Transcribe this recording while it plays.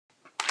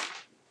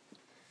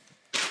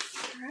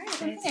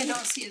only thing I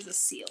don't see is a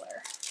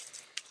sealer.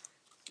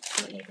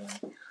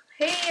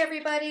 Hey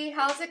everybody,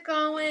 how's it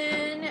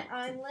going?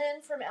 I'm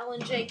Lynn from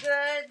L&J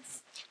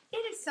Goods. It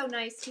is so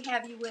nice to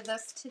have you with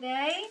us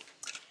today.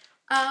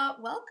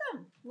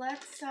 Welcome.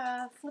 Let's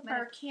flip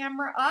our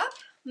camera up.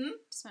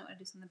 Just might want to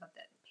do something about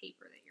that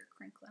paper that you're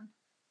crinkling.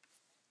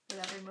 Will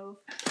that remove?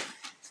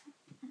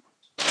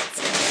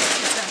 It's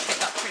going to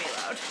pick up pretty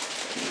loud.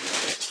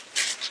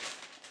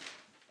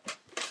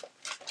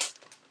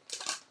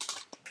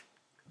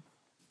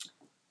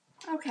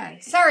 Okay,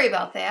 sorry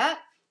about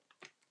that.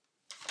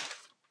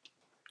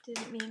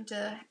 Didn't mean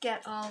to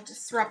get all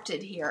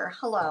disrupted here.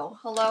 Hello,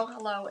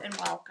 and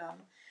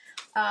welcome.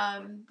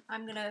 I'm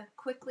going to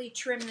quickly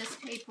trim this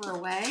paper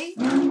away.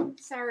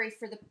 Sorry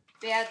for the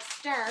bad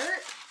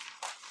start.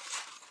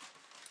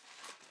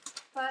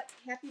 But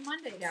happy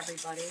Monday to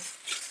everybody.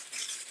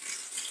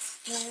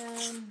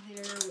 And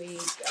there we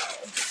go.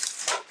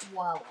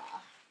 Voila.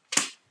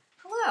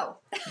 Hello.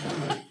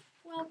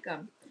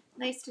 Welcome.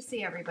 Nice to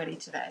see everybody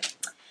today.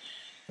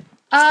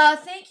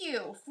 Thank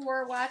you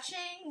for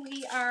watching.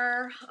 We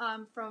are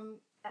oh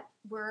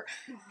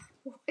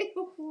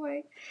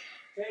boy.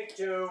 Take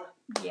two.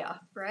 Yeah,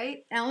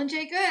 right.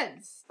 L&J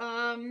Goods.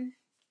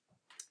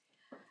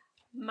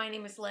 My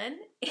name is Lynn,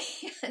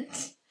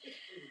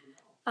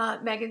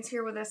 and Megan's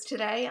here with us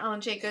today.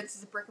 L&J Goods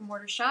is a brick and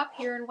mortar shop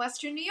here in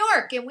Western New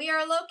York, and we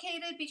are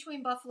located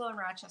between Buffalo and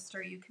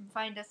Rochester. You can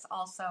find us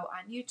also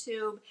on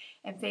YouTube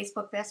and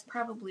Facebook. That's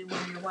probably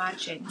where you're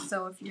watching.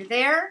 So if you're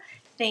there,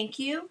 thank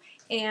you.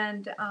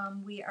 And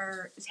we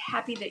are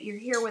happy that you're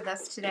here with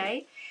us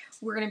today.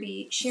 We're going to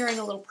be sharing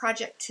a little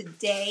project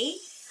today,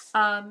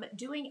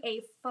 doing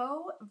a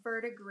faux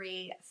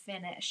verdigris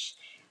finish.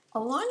 A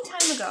long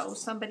time ago,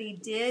 somebody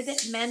did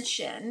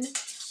mention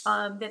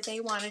that they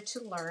wanted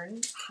to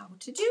learn how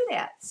to do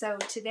that. So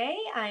today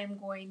I'm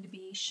going to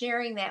be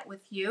sharing that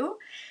with you.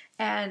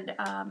 And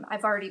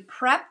I've already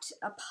prepped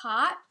a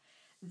pot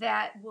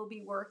that we'll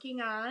be working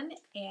on,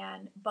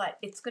 but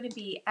it's going to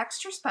be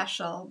extra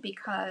special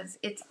because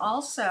it's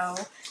also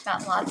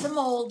got lots of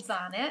molds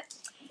on it,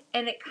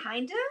 and it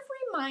kind of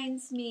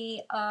reminds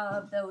me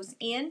of those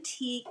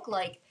antique,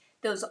 like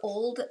those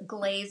old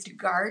glazed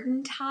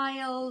garden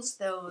tiles,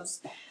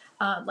 those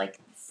like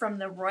from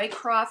the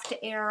Roycroft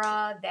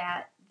era,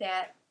 that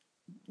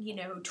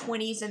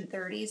 20s and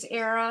 30s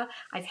era.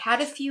 I've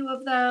had a few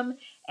of them,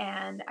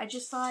 and I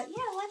just thought,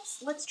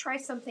 yeah, let's try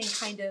something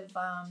kind of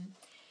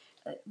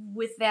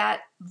with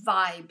that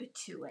vibe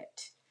to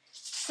it.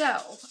 So,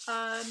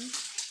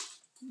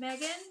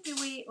 Megan,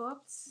 we've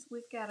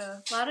got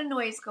a lot of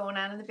noise going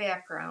on in the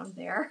background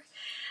there.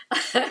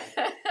 I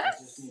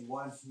just need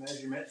one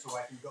measurement so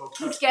I can go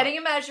cut. He's getting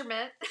a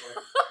measurement.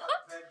 Cut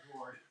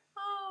bedboard.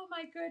 Oh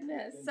my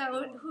goodness.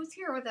 So who's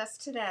here with us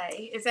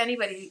today? Is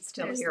anybody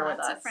still here with us?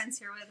 There's lots of friends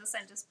here with us.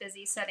 I'm just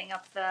busy setting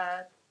up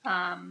the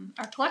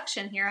our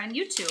collection here on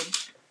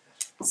YouTube,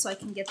 so I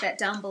can get that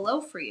down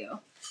below for you.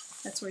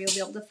 That's where you'll be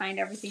able to find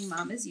everything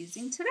Mom is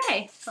using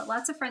today. But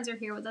lots of friends are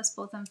here with us,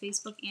 both on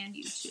Facebook and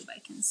YouTube, I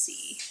can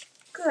see.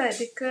 Good.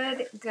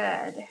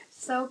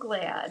 So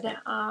glad.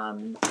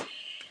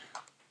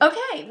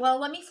 Okay, well,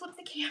 let me flip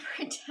the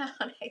camera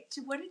down.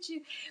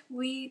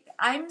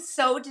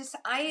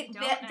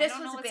 This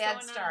was a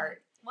bad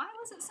start. Why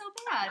was it so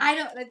bad? I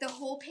don't, the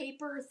whole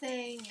paper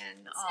thing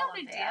and it's all no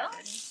big of that.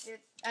 deal.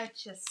 It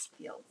just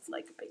feels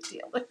like a big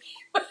deal to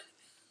me.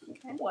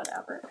 Okay,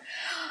 whatever.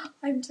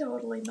 I'm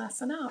totally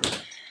messing up.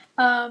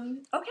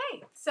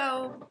 Okay,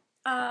 so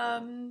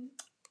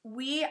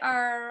we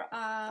are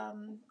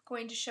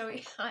going to show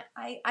you.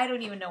 I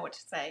don't even know what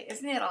to say.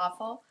 Isn't it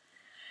awful?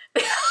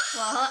 Well,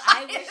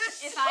 I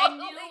wish if I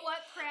knew what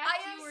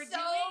craft you were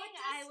doing,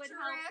 I would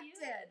help you.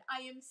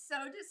 I am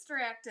so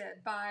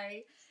distracted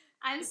by.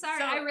 I'm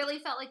sorry. I really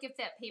felt like if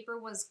that paper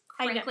was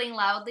crinkling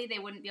loudly, they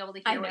wouldn't be able to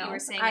hear what you were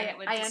saying, and it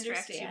would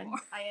distract you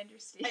more. I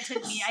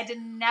understand. I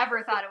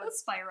never thought it would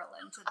spiral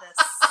into this.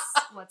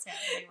 What's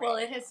happening? Well,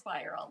 it has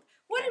spiraled.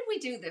 What did we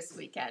do this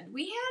weekend?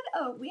 We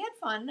had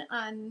fun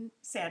on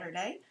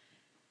Saturday.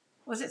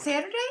 Was it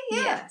Saturday?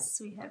 Yeah. Yes,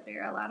 we had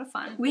a lot of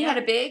fun. We had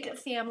a big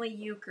family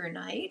euchre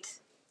night,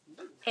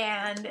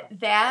 and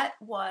that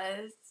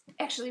was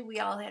actually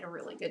we all had a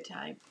really good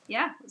time.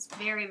 Yeah, it was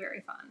very,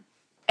 very fun.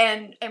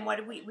 And what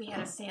did we had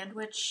a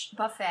sandwich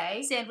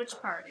buffet. Sandwich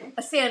party.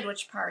 A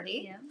sandwich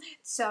party. Yeah.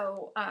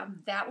 So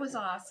that was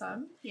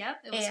awesome.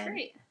 Yep, it was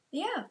great.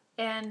 Yeah,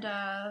 and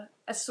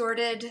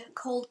assorted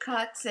cold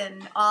cuts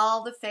and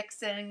all the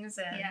fixings.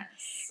 And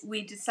yes.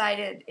 We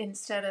decided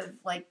instead of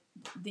like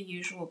the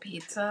usual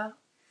pizza.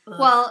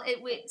 Well,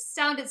 it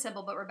sounded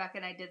simple, but Rebecca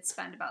and I did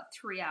spend about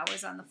 3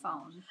 hours on the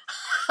phone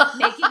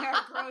making our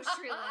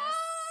grocery list.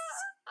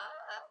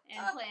 And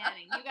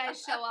planning. You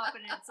guys show up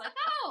and it's like,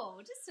 oh,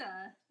 just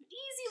a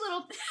easy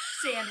little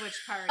sandwich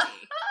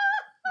party.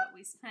 But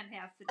we spent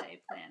half the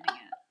day planning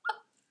it.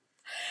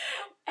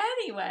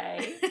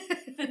 Anyway,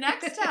 the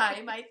next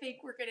time I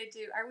think we're going to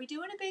do, are we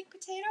doing a baked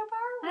potato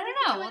bar? I don't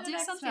know. We'll do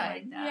something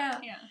like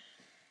that.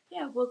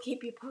 Yeah, we'll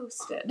keep you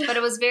posted. But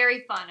it was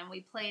very fun, and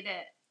we played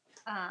it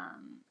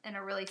in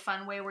a really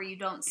fun way where you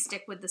don't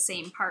stick with the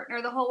same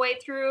partner the whole way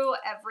through.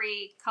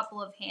 Every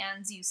couple of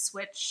hands you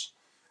switch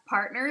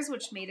partners,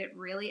 which made it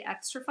really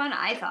extra fun.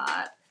 I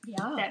thought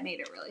that made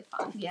it really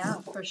fun.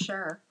 Yeah, for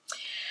sure.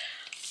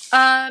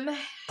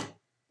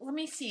 Let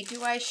me see.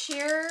 Do I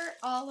share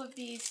all of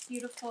these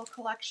beautiful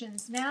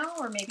collections now,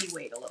 or maybe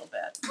wait a little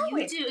bit?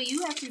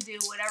 You have to do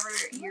whatever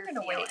you're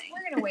feeling.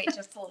 We're gonna wait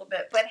just a little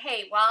bit. But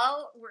hey,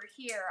 while we're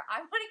here, I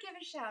want to give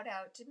a shout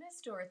out to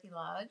Miss Dorothy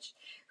Lodge,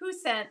 who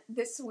sent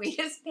the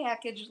sweetest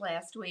package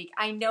last week.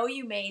 I know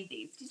you made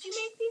these. Did you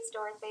make these,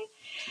 Dorothy?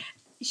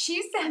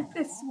 She sent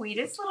the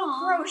sweetest little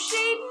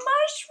crocheted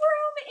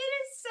mushroom. It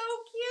is so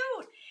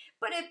cute.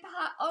 But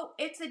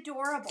it's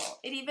adorable.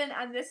 It even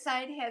on this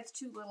side has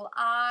two little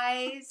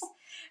eyes.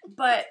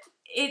 But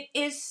it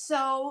is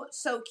so,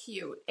 so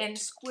cute and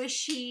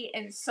squishy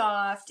and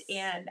soft.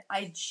 And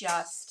I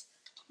just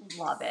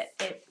love it.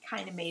 It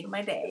kind of made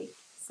my day.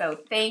 So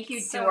thank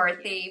you,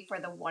 Dorothy, for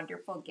the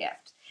wonderful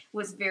gift. It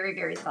was very,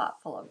 very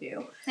thoughtful of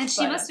you. And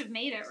she must have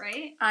made it,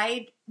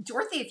 right?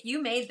 Dorothy, if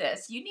you made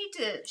this, you need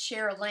to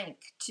share a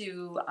link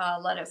to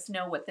let us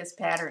know what this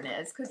pattern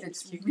is, because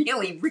it's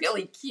really,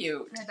 really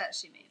cute. I bet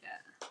she made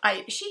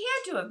it. She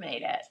had to have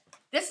made it.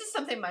 This is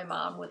something my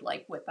mom would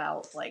whip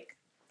out,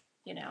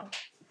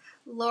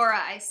 Laura,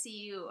 I see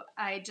you.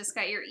 I just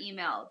got your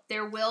email.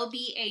 There will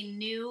be a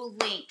new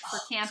link for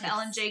Camp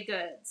L&J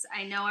Goods.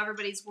 I know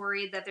everybody's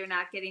worried that they're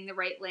not getting the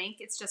right link.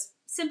 It's just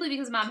simply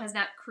because Mom has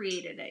not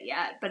created it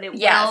yet, but it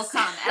will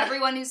come.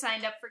 Everyone who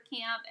signed up for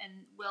camp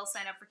and will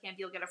sign up for camp,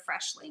 you'll get a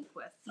fresh link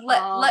with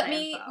let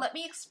me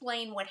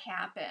explain what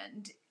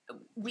happened.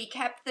 We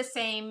kept the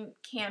same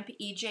Camp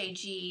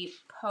EJG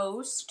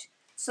post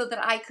so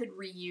that I could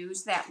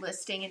reuse that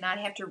listing and not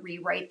have to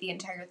rewrite the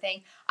entire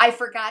thing. I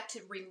forgot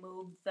to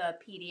remove the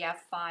PDF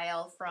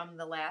file from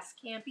the last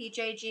Camp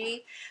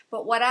EJG,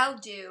 but what I'll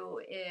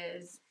do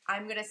is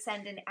I'm going to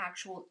send an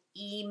actual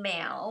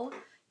email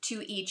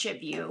to each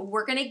of you.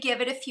 We're going to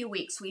give it a few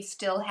weeks. We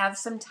still have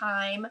some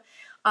time.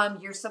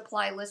 Your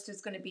supply list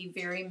is going to be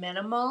very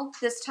minimal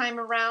this time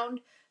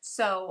around.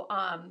 So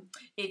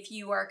if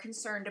you are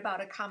concerned about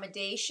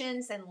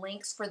accommodations and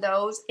links for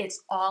those,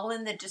 it's all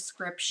in the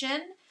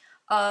description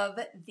of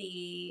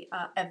the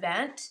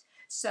event.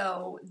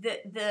 So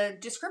the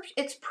description,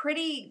 it's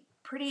pretty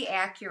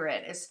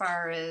accurate as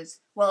far as,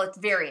 it's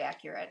very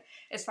accurate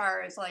as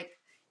far as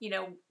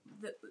the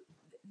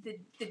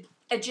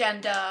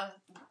agenda,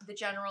 the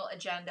general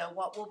agenda,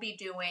 what we'll be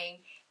doing,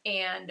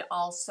 and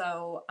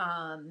also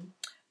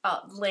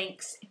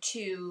links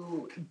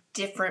to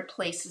different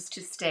places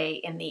to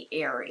stay in the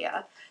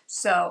area.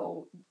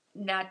 So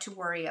not to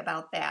worry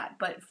about that.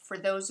 But for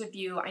those of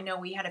you, I know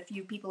we had a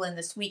few people in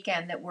this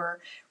weekend that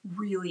were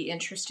really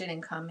interested in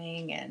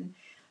coming, and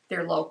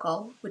they're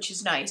local, which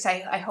is nice.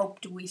 I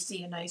hope we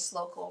see a nice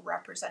local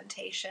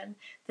representation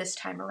this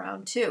time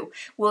around too.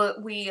 We'll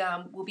be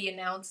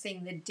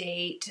announcing the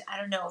date. I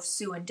don't know if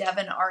Sue and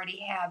Devin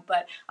already have,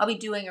 but I'll be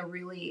doing a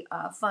really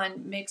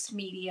fun mixed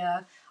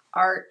media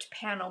art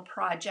panel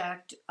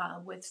project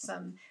with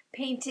some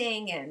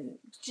painting and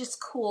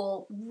just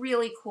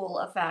really cool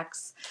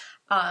effects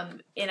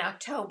in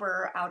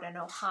October out in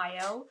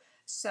Ohio.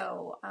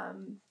 So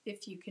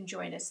if you can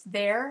join us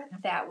there,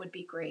 that would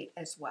be great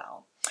as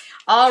well.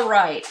 All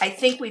right. I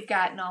think we've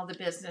gotten all the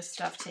business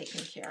stuff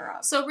taken care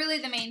of. So really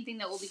the main thing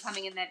that will be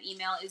coming in that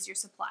email is your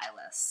supply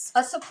list.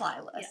 A supply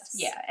list.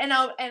 Yes. Yeah. And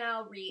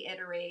I'll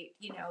reiterate,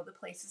 the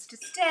places to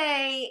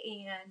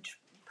stay and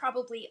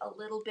probably a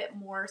little bit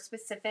more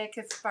specific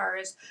as far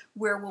as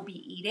where we'll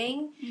be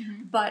eating.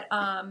 Mm-hmm.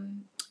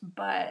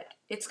 But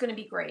it's going to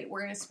be great.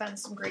 We're going to spend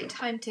some great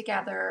time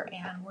together,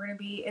 and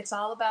it's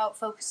all about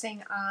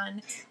focusing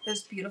on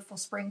those beautiful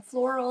spring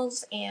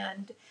florals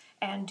and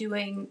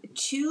doing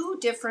two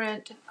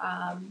different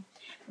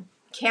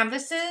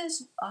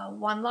canvases,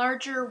 one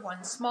larger,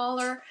 one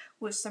smaller,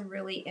 with some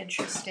really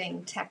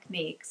interesting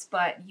techniques.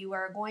 But you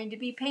are going to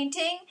be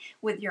painting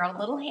with your own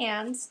little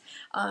hands.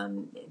 We're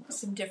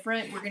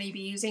going to be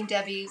using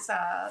Debbie's,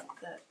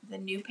 the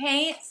new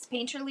paints,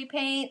 Painterly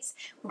paints.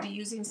 We'll be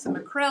using some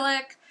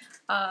acrylic,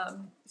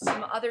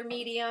 some other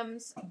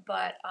mediums,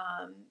 but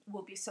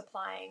we'll be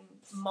supplying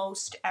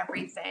most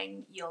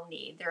everything you'll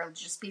need. There'll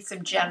just be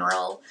some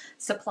general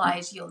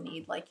supplies you'll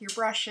need, like your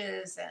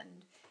brushes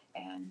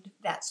and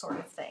that sort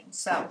of thing.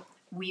 So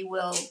we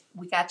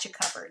got you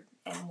covered,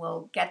 and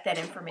we'll get that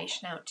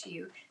information out to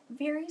you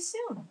very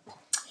soon.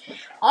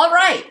 All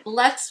right,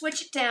 let's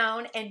switch it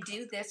down and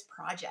do this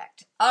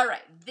project. All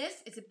right,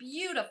 this is a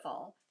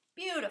beautiful,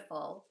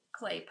 beautiful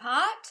clay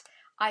pot.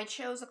 I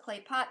chose a clay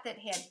pot that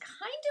had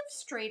kind of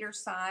straighter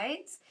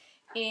sides,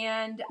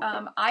 and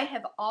I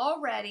have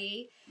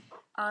already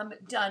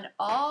done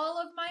all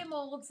of my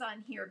molds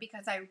on here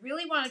because I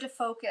really wanted to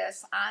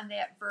focus on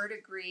that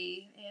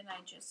verdigris, and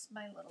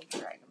my little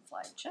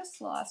dragonfly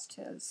just lost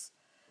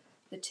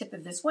the tip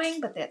of his wing,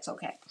 but that's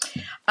okay.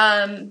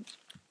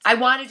 I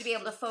wanted to be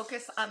able to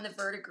focus on the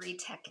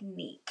verdigris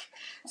technique.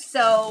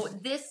 So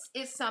this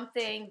is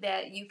something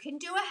that you can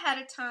do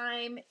ahead of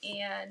time.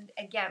 And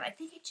again, I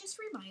think it just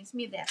reminds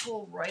me of that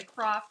whole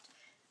Roycroft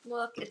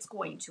look. It's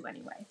going to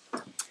anyway.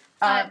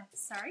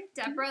 Sorry,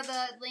 Deborah,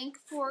 the link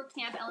for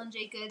Camp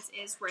L&J Goods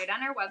is right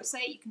on our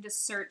website. You can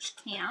just search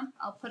camp.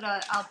 I'll put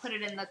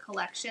it in the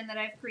collection that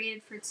I've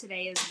created for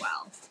today as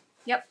well.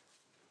 Yep.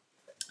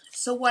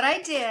 So what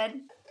I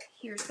did,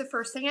 here's the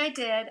first thing I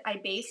did. I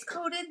base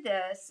coated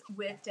this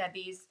with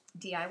Debbie's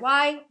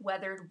DIY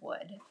weathered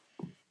wood.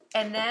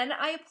 And then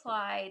I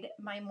applied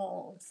my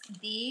molds.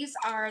 These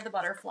are the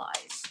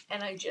butterflies.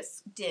 And I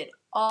just did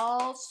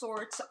all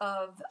sorts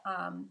of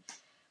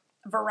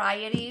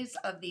varieties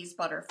of these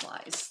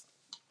butterflies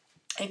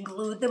and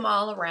glued them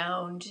all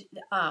around.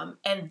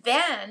 And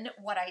then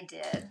what I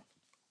did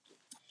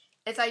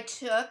is I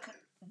took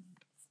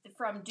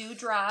from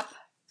Dewdrop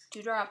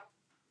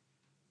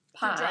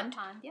Pond,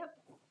 yep.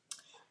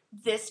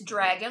 this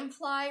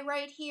dragonfly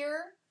right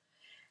here,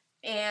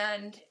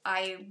 and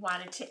I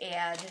wanted to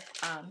add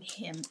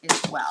him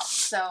as well.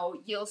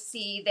 So you'll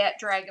see that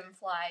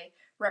dragonfly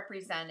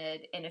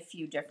represented in a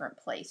few different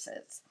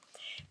places.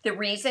 The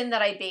reason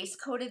that I base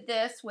coated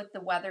this with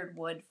the weathered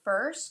wood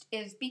first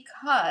is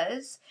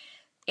because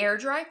air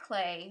dry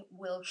clay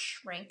will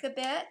shrink a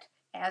bit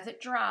as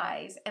it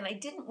dries, and I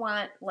didn't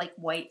want like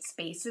white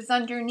spaces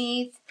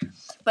underneath.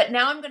 But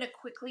now I'm going to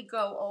quickly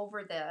go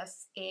over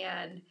this,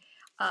 and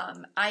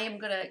I am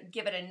going to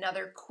give it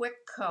another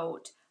quick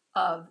coat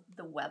of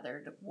the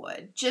weathered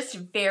wood, just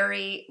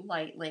very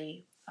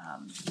lightly,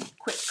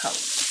 quick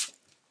coat.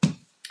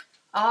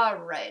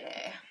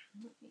 Alrighty,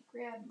 let me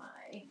grab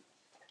my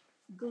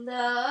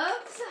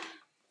gloves,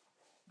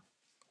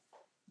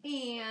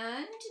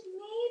 and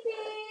maybe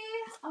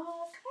can I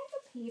have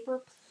a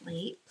paper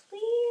plate,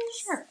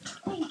 please? Sure.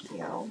 Thank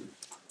you.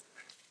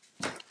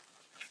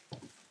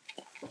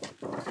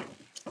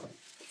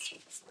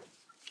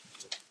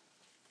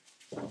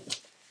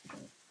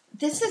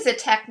 This is a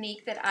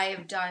technique that I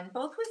have done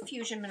both with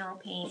Fusion Mineral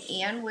Paint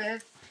and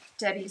with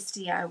Debbie's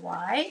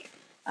DIY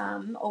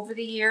over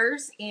the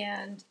years,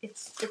 and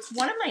it's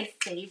one of my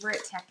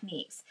favorite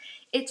techniques.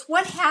 It's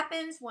what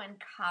happens when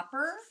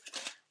copper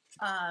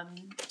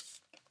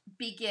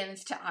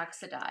begins to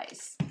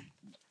oxidize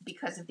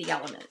because of the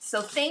elements.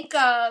 So think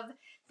of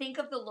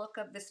the look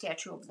of the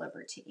Statue of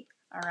Liberty.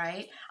 All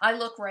right, I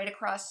look right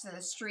across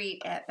the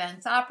street at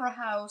Ben's Opera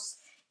House,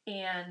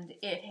 and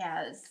it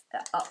has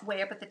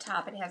way up at the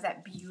top. It has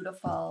that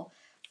beautiful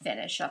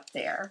finish up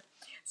there.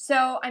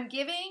 So I'm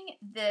giving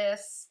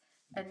this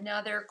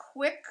another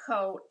quick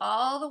coat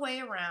all the way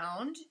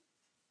around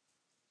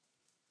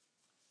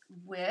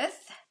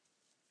with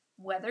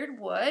weathered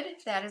wood.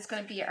 That is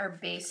going to be our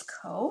base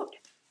coat.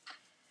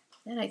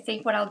 And I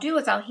think what I'll do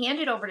is I'll hand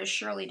it over to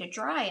Shirley to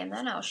dry, and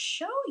then I'll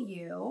show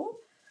you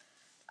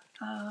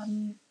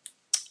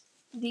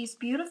these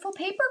beautiful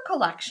paper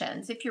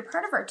collections. If you're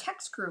part of our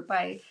text group,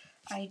 I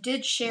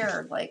did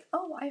share, like,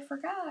 oh, I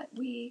forgot,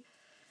 we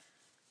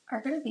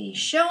are going to be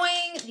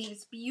showing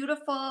these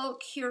beautiful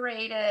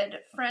curated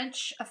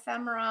French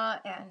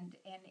ephemera and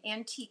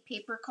antique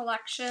paper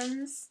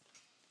collections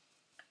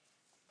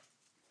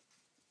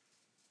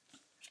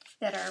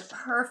that are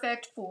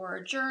perfect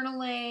for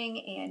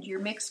journaling and your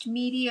mixed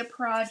media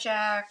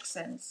projects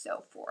and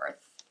so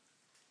forth.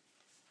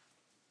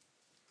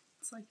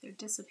 It's like they're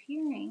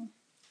disappearing.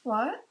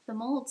 What? The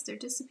molds, they're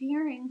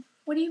disappearing.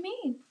 What do you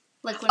mean?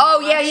 Like when oh,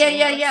 you're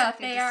yeah,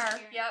 watching, they are.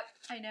 Yep,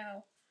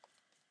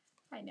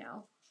 I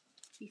know.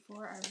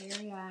 Before our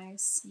very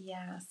eyes.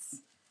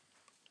 Yes.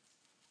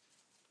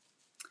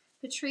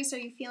 Patrice, are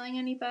you feeling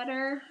any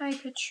better? Hi,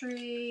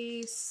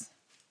 Patrice.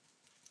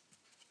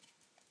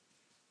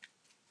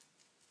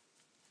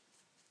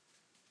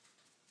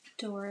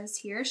 Dora's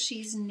here.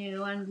 She's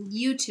new on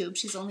YouTube.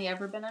 She's only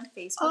ever been on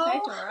Facebook. Oh, Hi,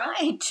 Dora.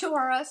 Hi,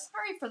 Dora.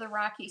 Sorry for the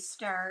rocky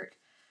start.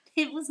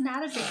 It was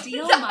not a big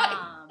deal,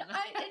 Mom. It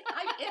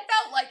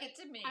felt like it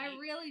to me. I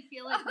really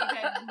feel like we've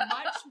had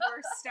much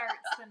worse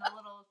starts than a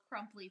little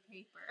crumply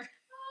paper.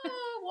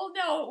 Oh, well,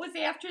 no, it was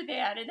after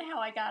that and how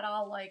I got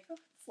all, like,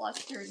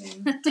 flustered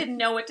and didn't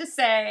know what to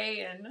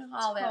say and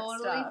all that stuff.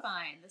 Totally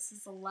fine. This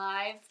is a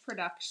live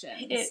production.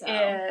 It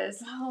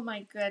is. Oh,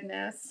 my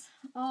goodness.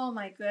 Oh,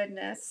 my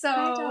goodness. So,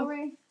 hi,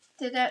 Dory.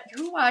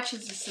 Who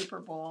watches the Super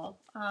Bowl?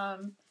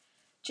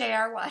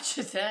 JR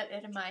watches it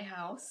in my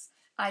house.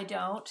 I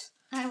don't.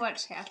 I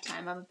watched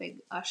halftime. I'm a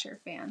big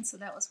Usher fan, so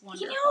that was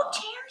wonderful. You know,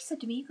 JR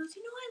said to me, he goes,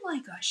 I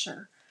like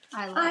Usher.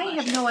 I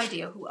have no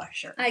idea who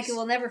Usher is. I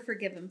will never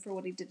forgive him for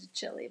what he did to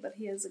Chili, but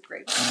he is a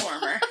great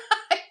performer.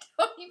 I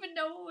don't even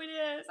know who it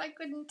is. I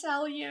couldn't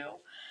tell you.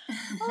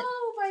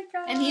 Oh my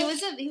god! And he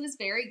was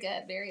very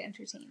good, very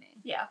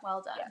entertaining. Yeah,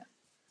 well done. Yeah.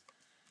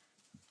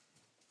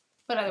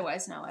 But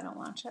otherwise, no, I don't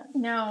watch it.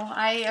 No,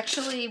 I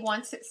actually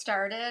once it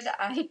started,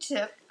 I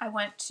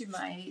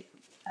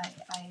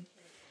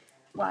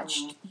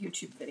watched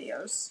YouTube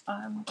videos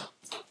and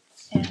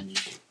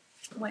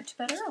went to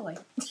bed early.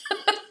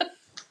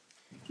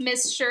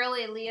 Miss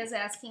Shirley, Leah's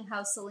asking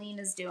how Celine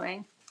is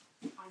doing.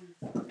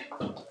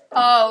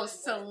 Oh,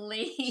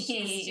 Celine.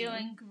 She's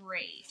doing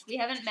great. We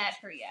haven't met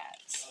her yet.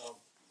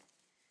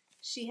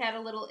 She had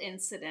a little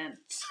incident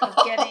of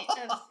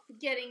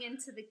getting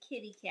into the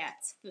kitty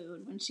cat's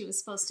food when she was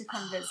supposed to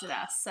come visit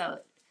us. So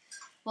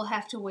we'll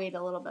have to wait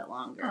a little bit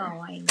longer.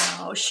 Oh, I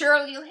know.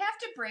 Shirley, you'll have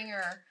to bring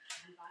her.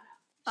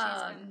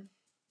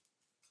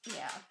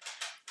 Yeah.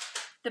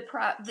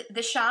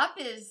 The shop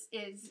is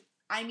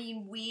I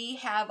mean, we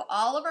have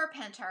all of our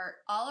Pentart,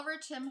 all of our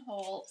Tim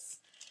Holtz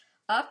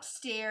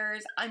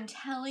upstairs. I'm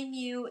telling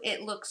you,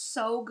 it looks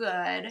so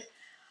good.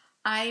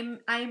 I'm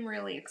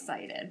really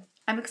excited.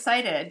 I'm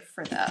excited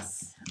for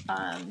this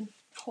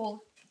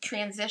whole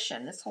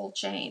transition, this whole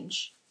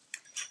change.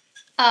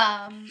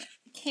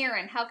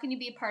 Karen, how can you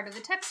be a part of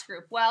the text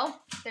group?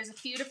 Well, there's a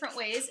few different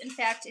ways. In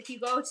fact, if you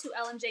go to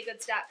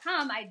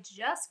ellenjgoods.com, I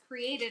just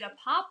created a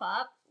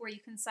pop-up where you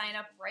can sign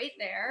up right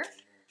there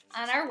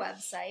on our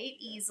website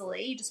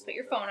easily. You just put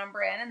your phone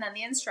number in and then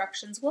the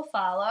instructions will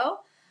follow.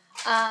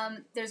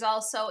 There's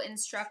also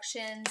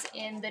instructions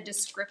in the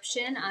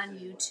description on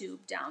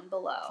YouTube down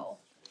below.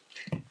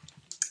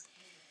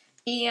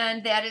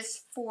 And that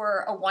is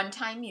for a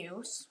one-time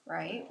use,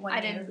 right?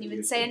 I didn't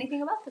even say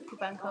anything about the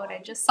coupon code.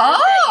 I just said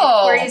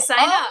that where you sign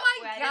up.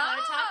 Oh my I didn't want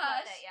to talk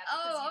about that yet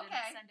because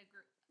okay.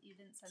 you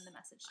didn't send the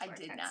message to our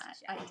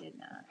text yet. I did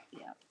not.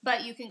 Yeah.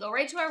 But you can go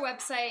right to our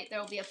website. There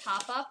will be a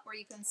pop-up where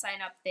you can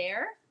sign up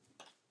there.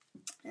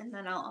 And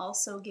then I'll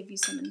also give you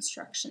some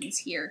instructions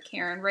here,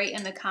 Karen. Right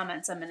in the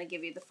comments, I'm going to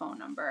give you the phone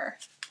number.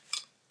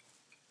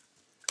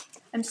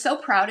 I'm so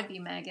proud of you,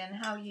 Megan,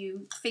 how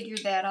you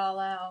figured that all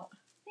out.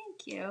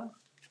 Thank you.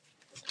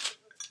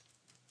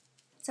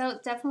 So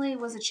it definitely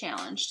was a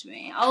challenge to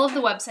me. All of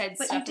the website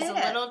stuff is a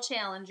little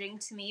challenging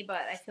to me,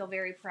 but I feel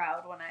very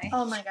proud when I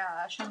oh my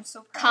gosh, I'm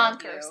so proud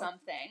conquer of you.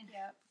 something.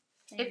 Yep.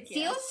 It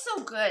feels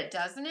so good,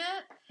 doesn't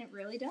it? It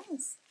really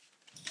does.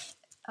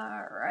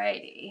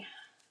 Alrighty.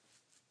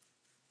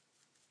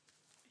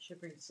 Should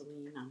bring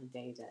Celine on a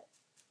day that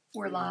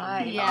we're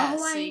live. Yeah,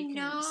 so she can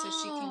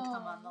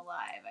come on the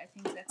live. I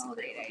think that's a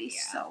great idea.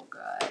 So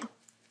good.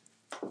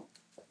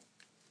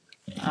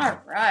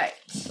 All right.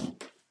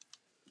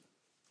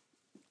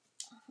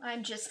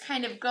 I'm just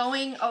kind of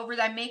going over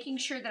that, making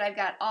sure that I've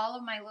got all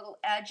of my little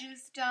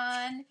edges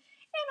done. And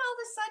all of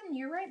a sudden,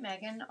 you're right,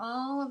 Megan,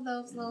 all of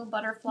those little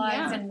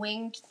butterflies and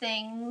winged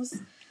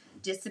things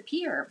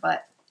disappear,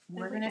 but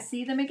we're going to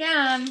see them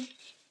again.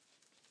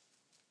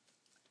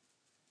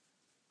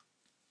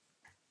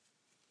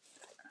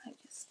 I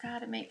just got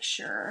to make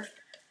sure.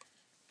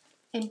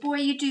 And boy,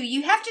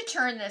 you have to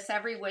turn this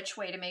every which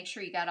way to make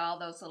sure you got all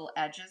those little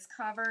edges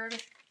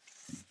covered.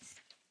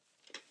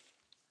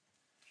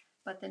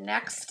 But the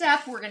next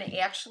step, we're going to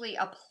actually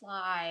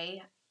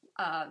apply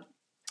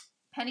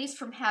Pennies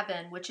from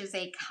Heaven, which is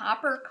a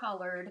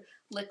copper-colored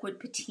liquid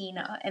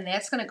patina. And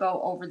that's going to go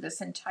over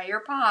this entire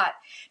pot.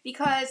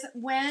 Because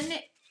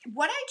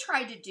what I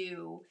tried to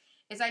do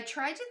is I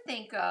tried to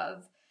think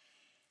of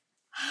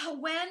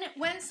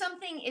when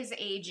something is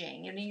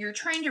aging and you're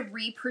trying to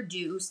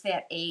reproduce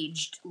that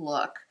aged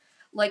look,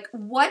 like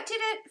what did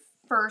it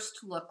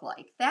first look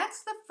like?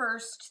 That's the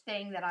first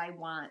thing that I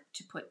want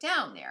to put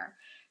down there.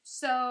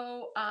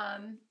 So,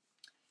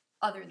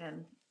 other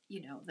than,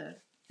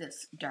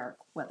 this dark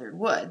weathered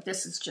wood,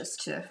 this is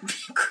just to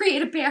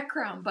create a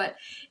background, but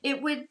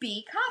it would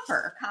be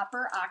copper.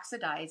 Copper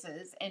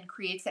oxidizes and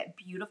creates that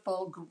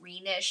beautiful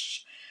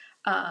greenish,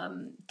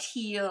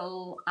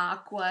 teal,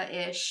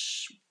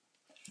 aqua-ish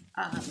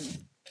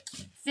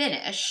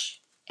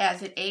finish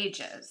as it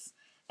ages.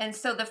 And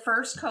so the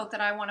first coat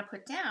that I want to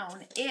put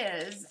down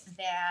is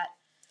that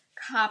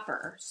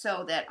copper,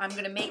 so that I'm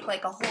going to make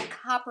like a whole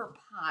copper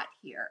pot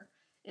here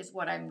is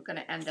what I'm going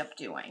to end up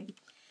doing.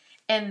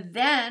 And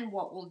then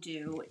what we'll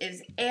do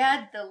is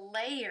add the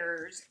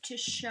layers to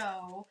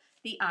show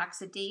the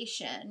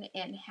oxidation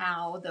and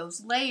how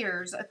those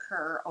layers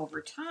occur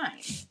over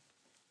time.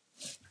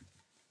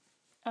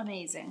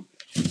 Amazing.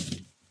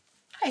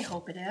 I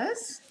hope it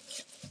is.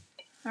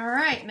 All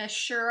right, Miss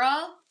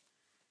Cheryl,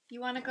 you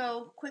want to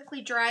go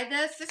quickly dry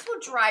this? This will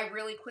dry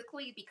really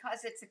quickly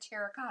because it's a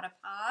terracotta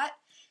pot,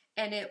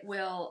 and it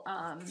will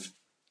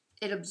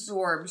it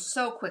absorbs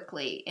so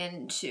quickly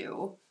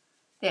into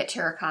that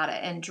terracotta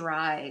and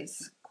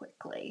dries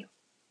quickly.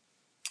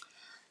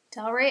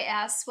 Delray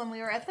asks, when we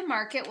were at the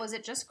market, was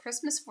it just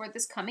Christmas for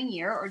this coming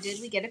year, or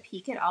did we get a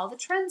peek at all the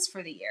trends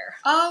for the year?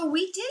 Oh,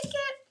 we did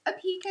get a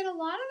peek at a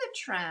lot of the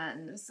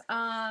trends.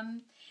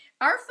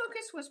 Our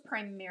focus was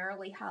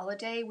primarily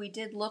holiday. We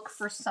did look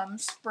for some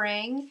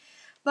spring,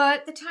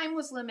 but the time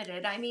was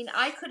limited. I mean,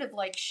 I could have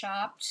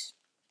shopped.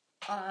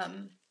 I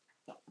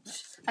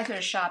could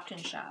have shopped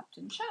and shopped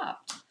and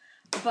shopped,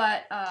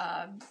 but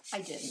I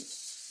didn't.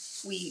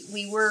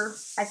 We were,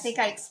 I think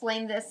I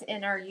explained this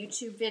in our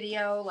YouTube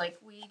video,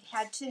 we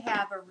had to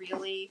have a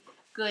really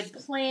good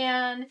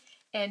plan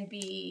and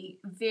be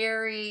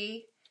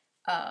very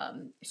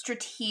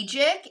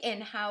strategic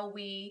in how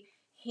we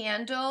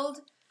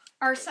handled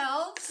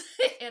ourselves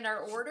in our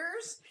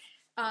orders.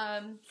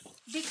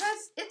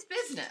 because it's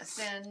business,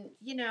 and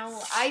you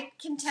know, I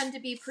can tend to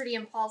be pretty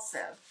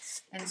impulsive,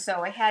 and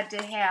so I had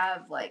to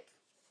have like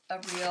a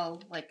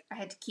real, like, I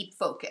had to keep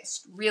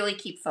focused, really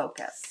keep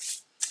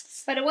focused.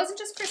 But it wasn't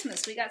just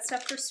Christmas. We got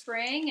stuff for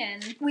spring,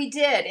 and We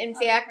did. In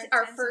fact,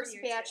 our times of first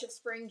year, batch too. of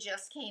spring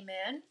just came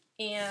in,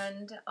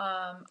 and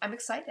I'm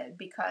excited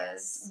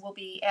because we'll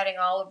be adding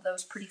all of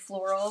those pretty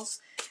florals,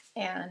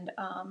 and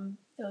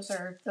those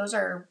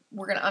are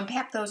we're gonna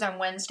unpack those on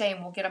Wednesday,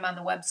 and we'll get them on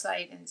the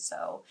website, and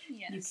so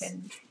yes.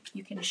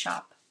 you can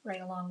shop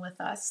right along with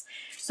us.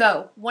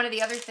 So one of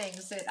the other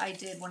things that I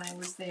did when I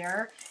was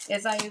there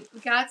is I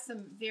got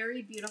some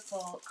very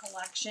beautiful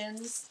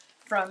collections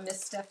from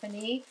Miss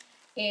Stephanie,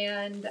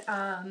 and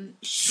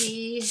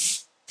she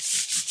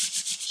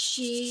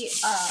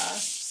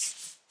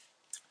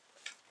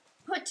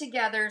put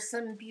together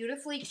some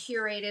beautifully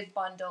curated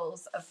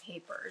bundles of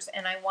papers,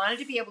 and I wanted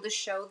to be able to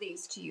show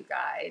these to you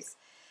guys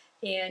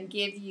and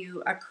give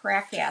you a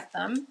crack at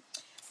them.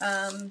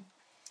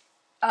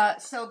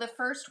 So the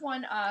first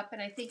one up,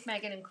 and I think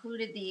Megan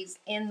included these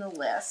in the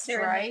list,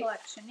 They're right? in the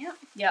collection, yep.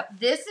 Yep.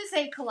 This is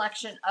a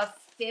collection of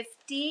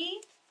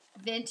 50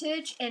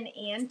 vintage and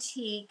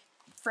antique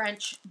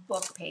French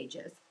book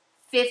pages.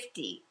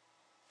 50.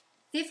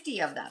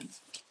 50 of them,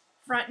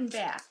 front and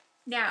back.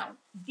 Now,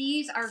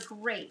 these are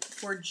great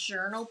for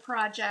journal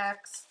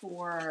projects,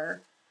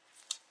 for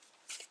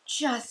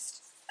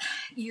just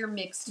your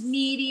mixed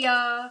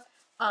media.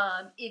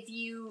 If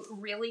you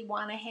really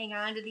want to hang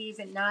on to these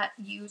and not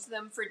use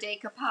them for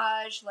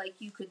decoupage, like,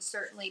 you could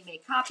certainly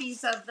make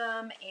copies of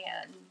them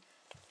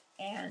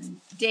and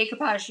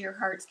decoupage to your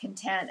heart's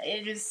content.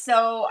 It is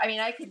so, I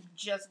mean, I could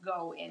just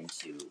go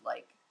into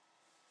like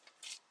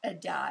a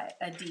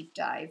deep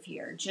dive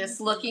here. Just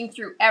looking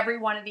through every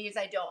one of these,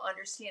 I don't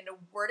understand a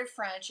word of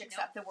French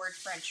except the word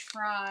French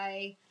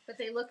fry. But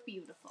they look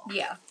beautiful.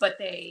 Yeah, but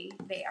they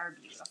are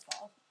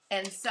beautiful.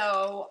 And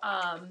so,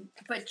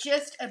 but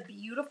just a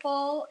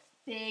beautiful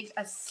big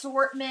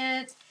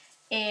assortment.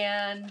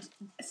 And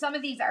some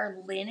of these are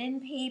linen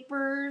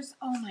papers.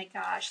 Oh my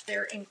gosh,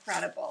 they're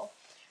incredible.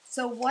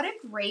 So what a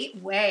great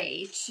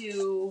way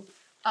to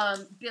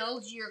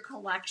build your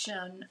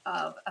collection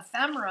of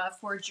ephemera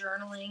for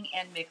journaling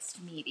and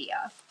mixed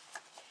media.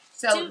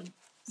 So,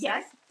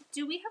 yes?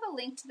 Do we have a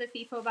link to the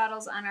FIFO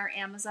bottles on our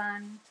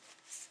Amazon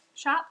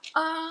shop?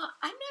 I'm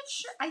not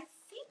sure. I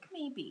think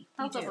maybe.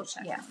 I'll we do. double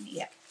check.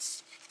 Yeah.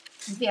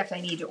 In fact,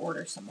 I need to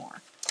order some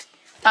more.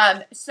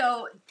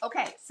 So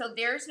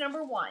there's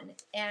number one.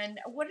 And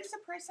what is the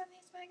price on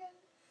these, Megan?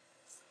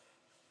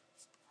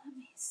 Let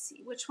me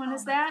see. Which one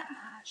is that?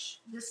 Gosh.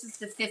 This is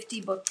the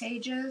 50 book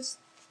pages.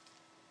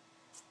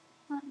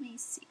 Let me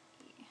see.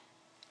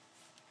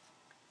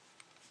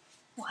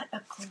 What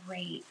a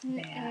great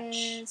batch.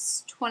 It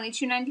is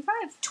 $22.95.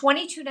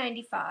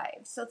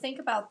 $22.95. So think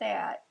about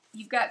that.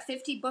 You've got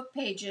 50 book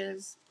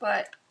pages,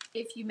 but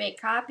if you make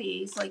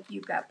copies, like,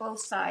 you've got both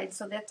sides,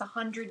 so that's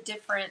 100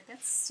 different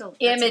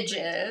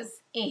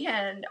images.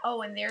 And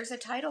there's a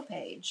title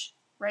page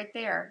right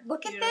there.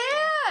 Look at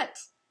that.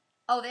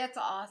 Oh, that's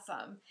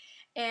awesome.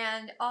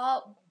 And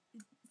all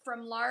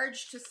from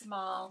large to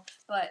small,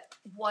 but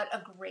what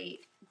a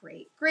great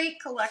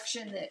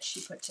collection that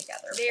she put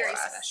together. Very for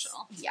us.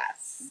 special.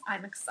 Yes,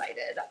 I'm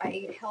excited.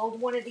 I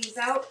held one of these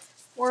out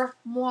for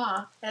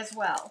moi as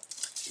well.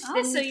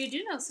 Oh, so you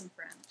do know some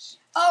French.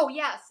 Oh,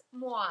 yes,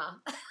 moi.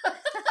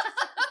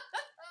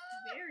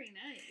 Very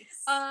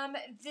nice.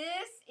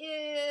 This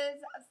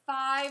is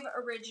 5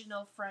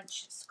 original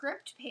French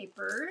script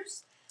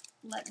papers.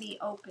 Let me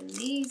open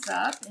these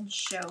up and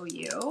show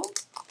you.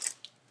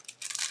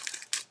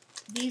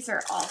 These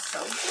are also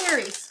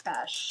very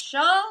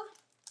special.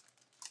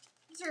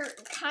 These are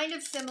kind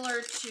of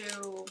similar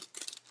to,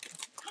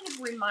 kind of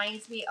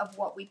reminds me of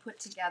what we put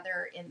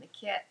together in the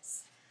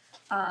kits.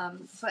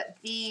 But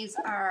these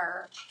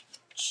are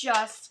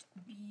just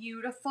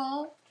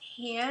beautiful,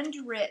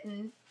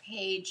 handwritten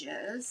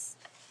pages.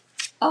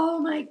 Oh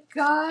my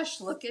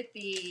gosh, look at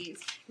these.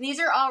 These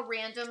are all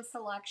random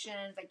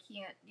selections. I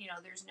can't,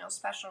 there's no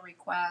special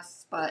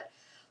requests, but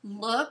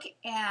look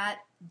at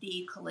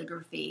the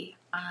calligraphy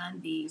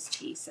on these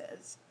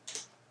pieces.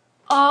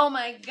 Oh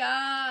my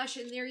gosh,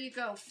 and there you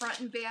go, front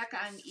and back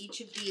on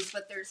each of these,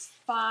 but there's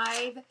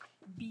 5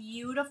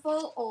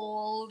 beautiful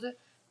old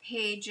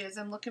pages.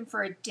 I'm looking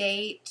for a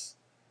date.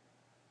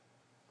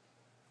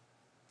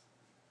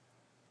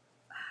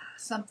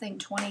 Something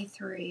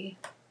 23.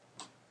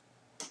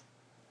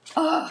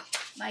 Oh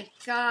my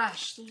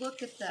gosh,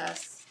 look at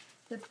this.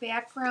 The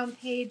background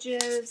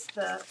pages,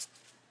 the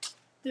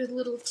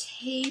little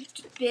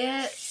taped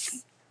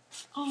bits.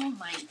 Oh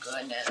my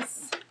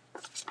goodness.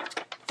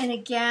 And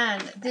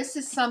again, this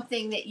is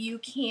something that you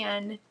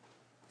can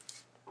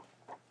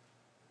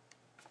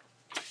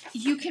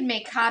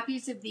make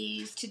copies of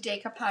these to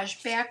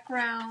decoupage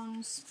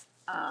backgrounds,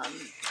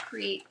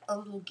 create a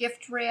little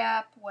gift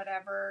wrap,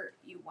 whatever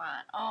you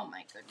want. Oh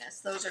my goodness,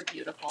 those are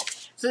beautiful.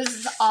 So this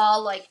is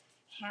all like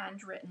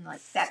handwritten,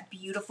 like that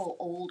beautiful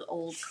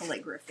old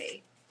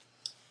calligraphy.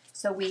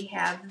 So we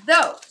have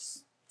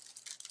those.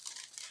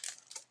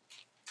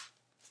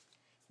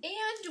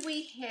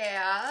 we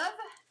have,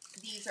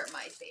 these are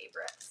my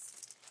favorites.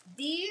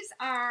 These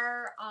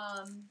are,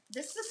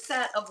 this is a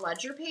set of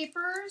ledger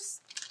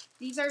papers.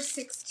 These are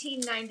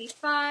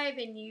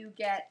 $16.95 and you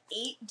get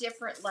 8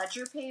 different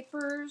ledger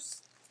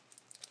papers.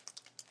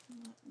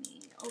 Let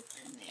me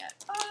open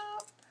that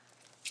up.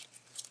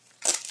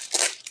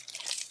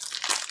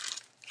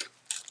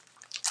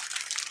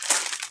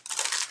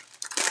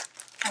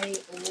 I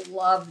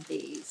love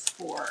these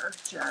for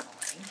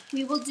journaling.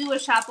 We will do a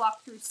shop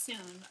walkthrough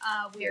soon.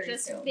 We're Very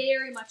just soon.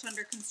 very much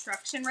under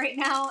construction right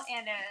now,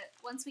 and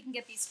once we can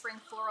get these spring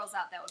florals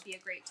out, that would be a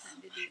great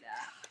time to do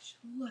that. Gosh,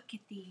 look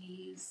at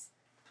these.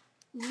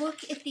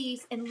 Look at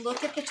these and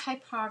look at the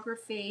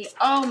typography.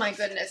 Oh my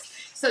goodness.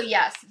 So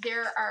yes,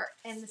 there are,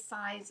 and the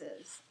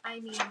sizes. I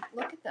mean,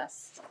 look at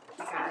this,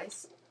 you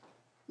guys.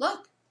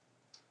 Look.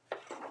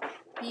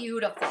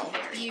 Beautiful,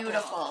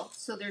 beautiful.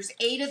 So there's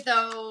 8 of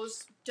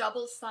those,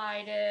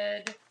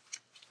 double-sided.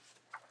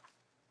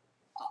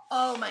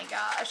 Oh my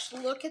gosh,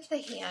 look at the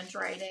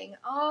handwriting.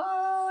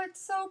 Oh,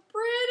 it's so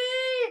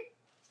pretty.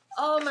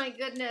 Oh my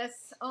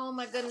goodness. Oh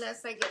my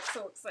goodness. I get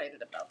so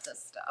excited about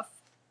this stuff.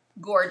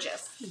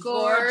 Gorgeous.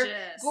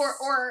 Gorgeous.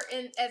 Or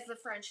as the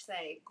French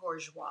say,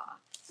 bourgeois.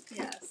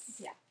 Yes.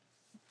 Yeah.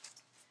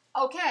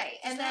 Okay,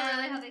 and Is that then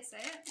really how they say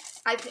it?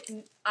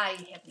 I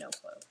have no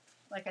clue.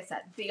 Like I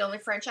said, the only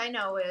French I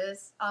know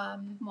is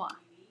moi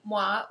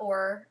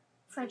or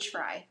French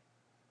fry.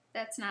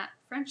 That's not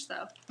French,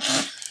 though.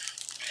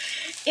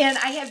 And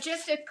I have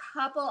just a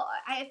couple.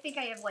 I think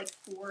I have like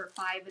 4 or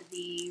 5 of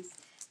these.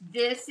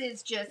 This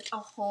is just a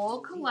whole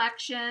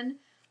collection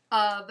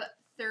of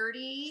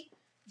 30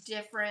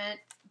 different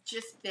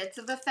just bits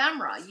of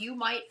ephemera. You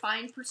might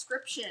find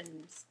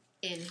prescriptions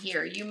in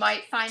here. You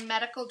might find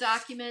medical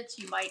documents.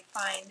 You might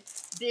find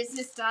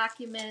business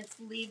documents,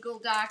 legal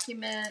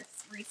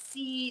documents,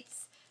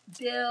 receipts,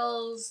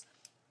 bills,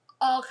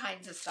 all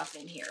kinds of stuff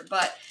in here.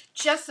 But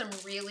just some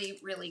really,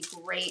 really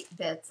great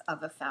bits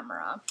of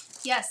ephemera.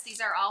 Yes,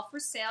 these are all for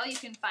sale. You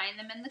can find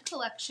them in the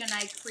collection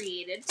I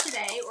created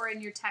today or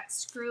in your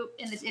text group.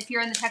 If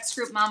you're in the text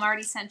group, Mom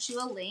already sent you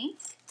a link.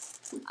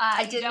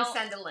 I didn't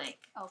send a link.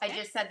 Okay. I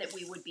just said that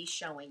we would be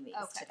showing these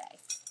today.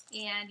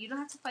 And you don't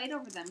have to fight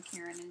over them,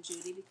 Karen and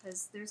Judy,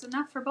 because there's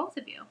enough for both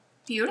of you.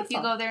 Beautiful. If you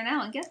go there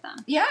now and get them.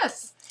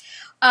 Yes.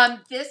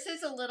 This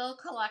is a little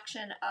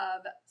collection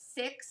of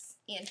 6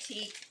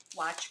 antique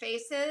watch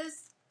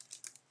faces.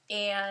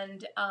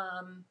 And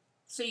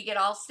so you get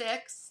all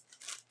 6.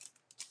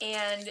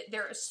 And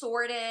they're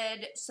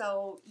assorted.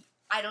 So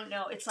I don't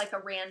know. It's like a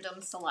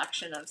random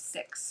selection of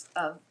 6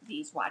 of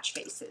these watch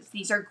faces.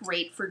 These are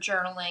great for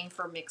journaling,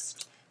 for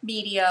mixed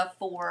media,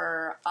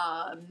 for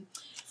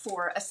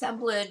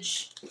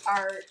assemblage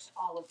art,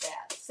 all of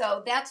that.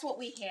 So that's what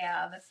we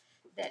have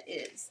that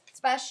is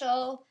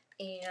special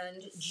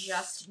and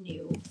just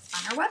new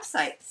on our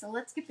website. So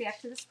let's get back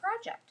to this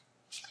project.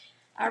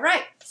 All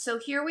right, so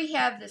here we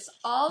have this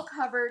all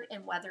covered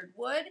in weathered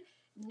wood.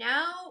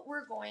 Now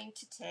we're going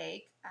to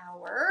take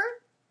our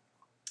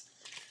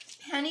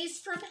Pennies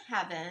from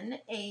Heaven,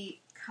 a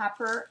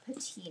copper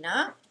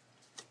patina.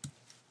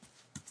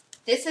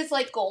 This is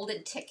like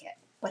golden ticket,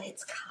 but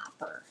it's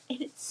copper,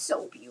 and it's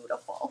so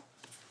beautiful.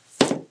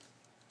 Let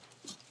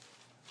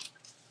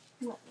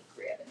me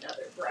grab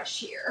another brush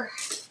here.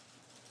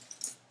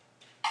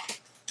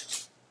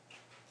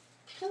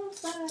 I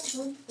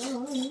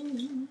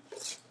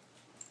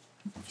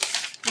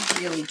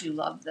really do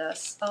love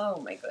this. Oh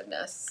my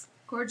goodness.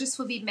 Gorgeous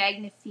will be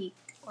magnifique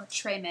or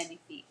très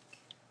magnifique.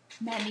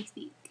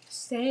 Magnifique.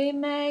 C'est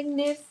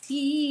magnifica.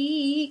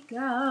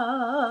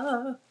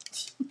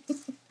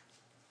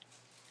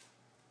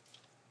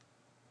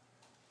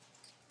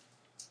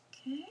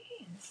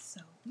 Okay,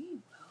 so we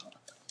will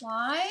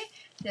apply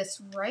this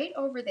right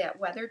over that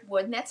weathered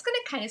wood, and that's going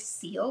to kind of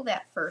seal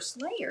that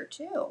first layer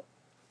too.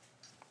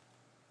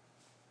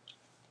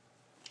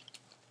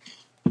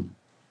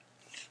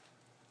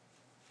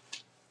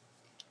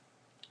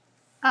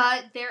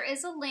 There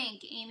is a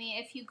link, Amy.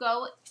 If you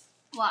go,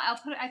 well,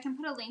 I can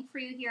put a link for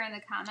you here in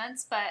the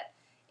comments, but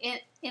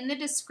in the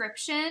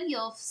description,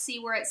 you'll see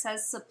where it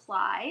says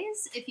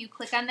supplies. If you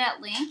click on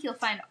that link, you'll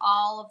find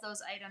all of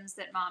those items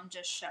that Mom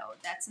just showed.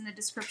 That's in the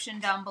description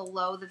down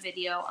below the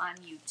video on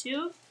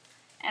YouTube.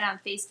 And on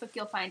Facebook,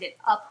 you'll find it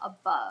up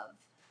above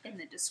in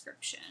the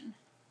description.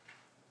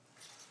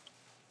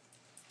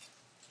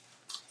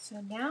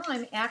 So now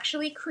I'm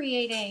actually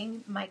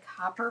creating my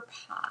copper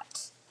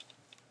pot.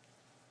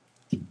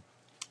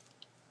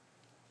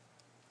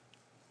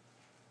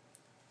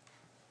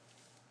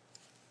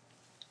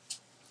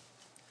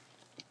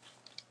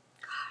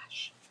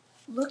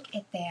 Look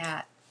at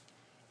that.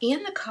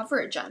 And the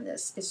coverage on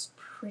this is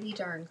pretty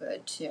darn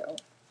good too.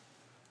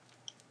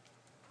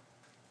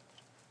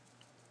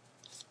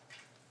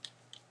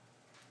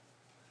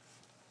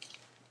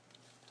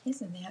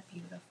 Isn't that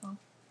beautiful?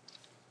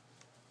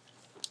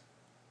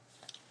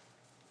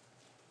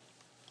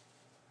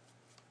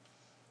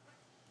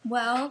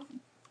 Well,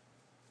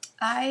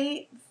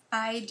 I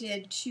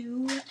did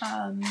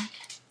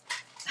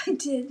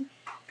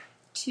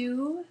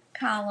 2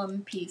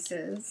 column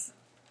pieces.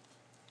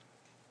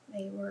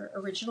 They were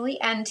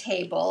originally end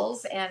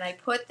tables, and I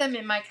put them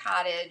in my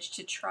cottage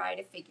to try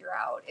to figure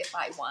out if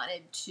I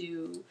wanted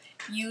to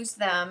use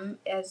them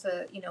as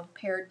a,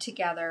 paired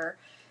together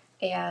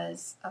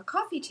as a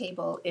coffee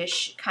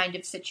table-ish kind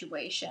of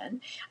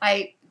situation.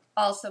 I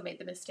also made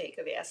the mistake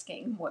of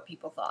asking what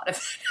people thought of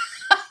it.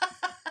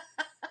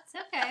 It's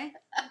okay.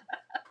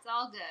 It's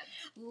all good.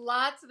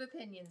 Lots of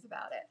opinions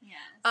about it.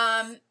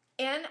 Yes.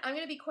 And I'm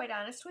going to be quite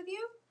honest with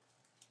you.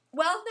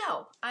 Well,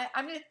 no,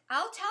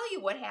 I'll tell you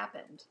what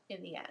happened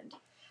in the end.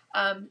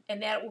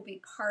 And that will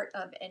be part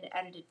of an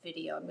edited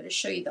video. I'm going to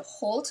show you the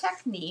whole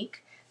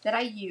technique that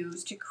I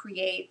use to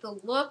create the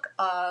look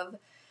of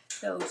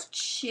those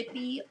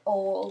chippy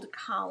old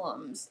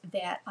columns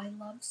that I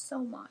love so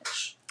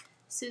much.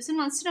 Susan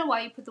wants to know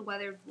why you put the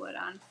weathered wood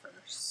on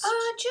first.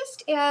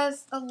 Just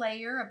as a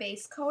layer, a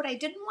base coat. I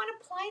didn't want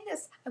to apply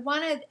this. I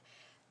wanted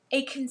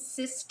a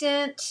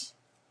consistent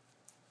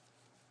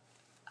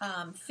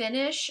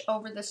finish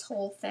over this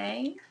whole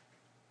thing.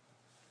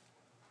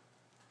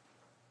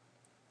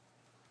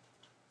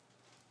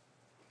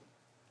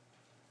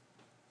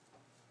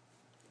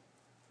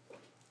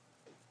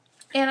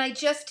 And I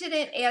just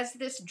didn't, as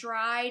this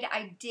dried,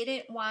 I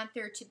didn't want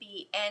there to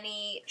be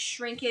any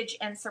shrinkage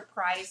and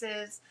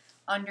surprises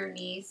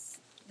underneath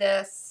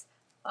this.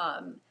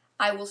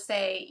 I will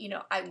say,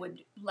 I would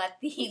let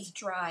these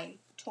dry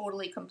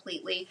totally,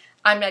 completely.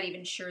 I'm not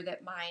even sure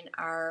that mine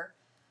are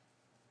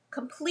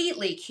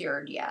completely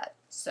cured yet.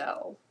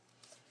 So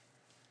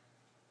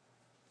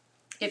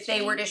if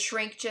they were to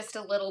shrink just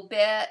a little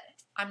bit,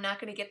 I'm not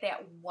going to get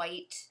that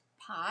white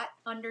pot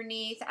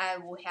underneath. I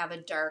will have a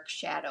dark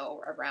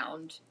shadow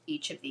around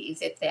each of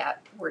these if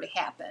that were to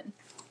happen.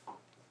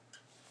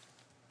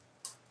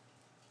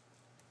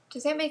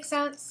 Does that make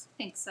sense? I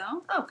think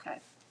so.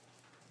 Okay.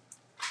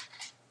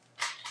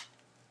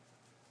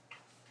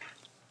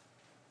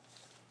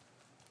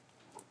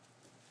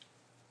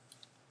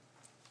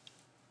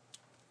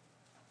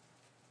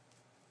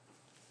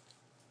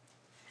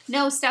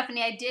 No,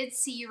 Stephanie, I did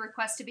see your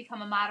request to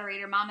become a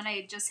moderator. Mom and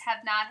I just have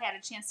not had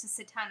a chance to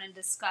sit down and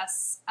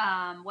discuss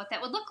what that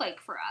would look like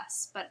for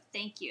us. But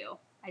thank you.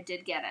 I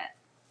did get it.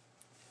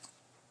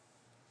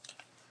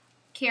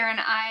 Karen,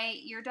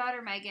 your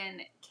daughter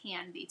Megan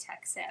can be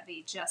tech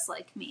savvy just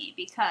like me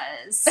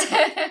because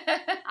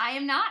I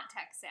am not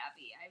tech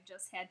savvy. I've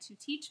just had to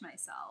teach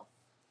myself.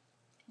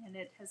 And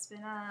it has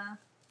been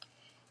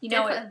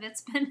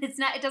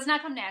it does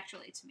not come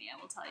naturally to me,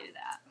 I will tell you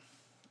that.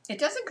 It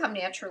doesn't come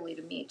naturally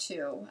to me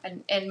too,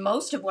 and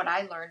most of what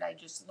I learned, I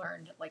just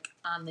learned like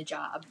on the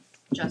job,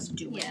 just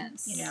doing.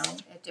 Yes.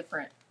 At a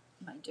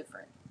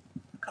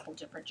couple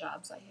different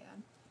jobs I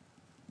had.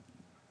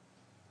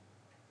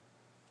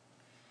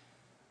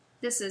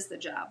 This is the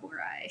job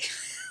where I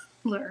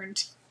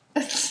learned.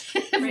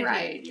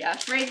 Right. Yeah.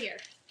 Right here.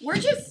 We're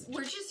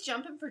just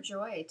jumping for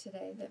joy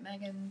today that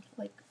Megan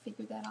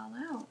figured that all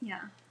out.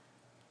 Yeah.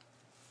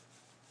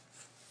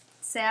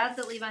 Sad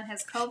that Levon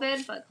has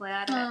COVID, but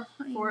glad it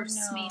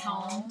forced me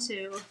home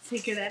to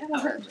figure that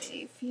out.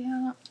 Relief,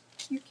 yeah.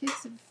 Your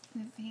kids have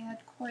had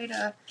quite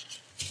a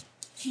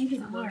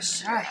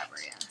worst ever,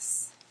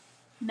 yes.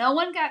 No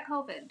one got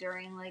COVID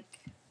during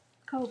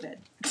COVID.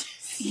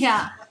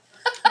 Yeah.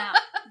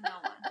 No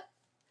one.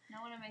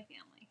 No one in my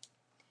family.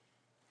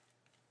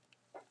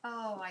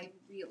 Oh, I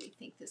really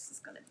think this is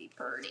going to be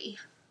pretty.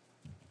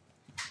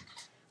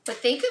 But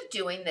think of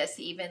doing this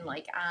even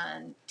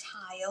on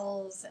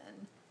tiles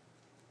and...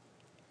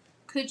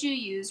 Could you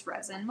use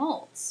resin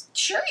molds?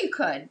 Sure you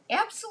could.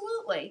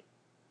 Absolutely.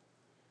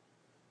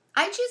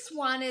 I just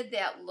wanted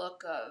that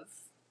look of...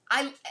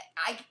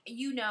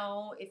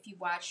 if you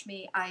watch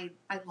me, I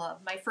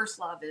love... My first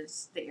love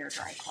is the air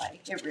dry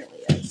clay. It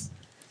really is.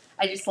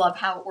 I just love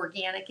how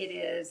organic it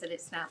is, and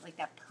it's not like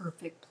that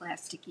perfect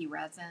plasticky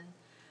resin.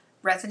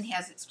 Resin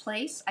has its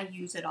place. I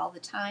use it all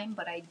the time,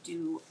 but I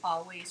do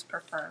always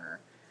prefer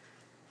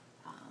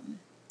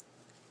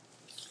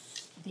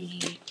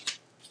the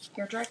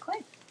air dry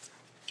clay.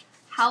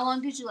 How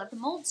long did you let the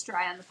molds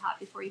dry on the pot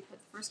before you put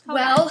the first coat on?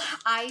 Well,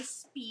 I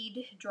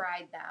speed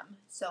dried them,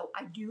 so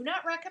I do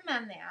not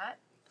recommend that.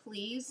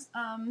 Please,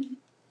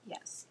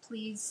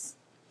 please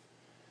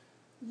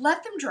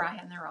let them dry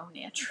on their own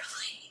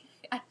naturally.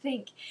 I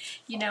think,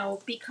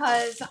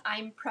 because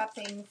I'm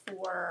prepping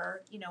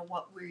for,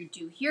 what we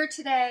do here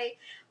today,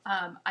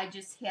 I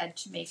just had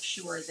to make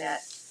sure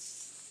that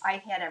I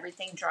had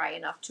everything dry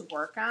enough to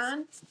work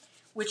on.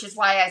 Which is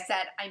why I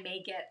said I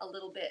may get a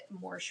little bit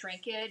more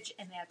shrinkage,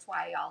 and that's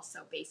why I also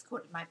base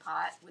coated my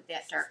pot with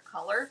that dark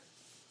color.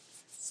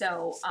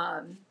 So,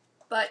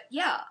 but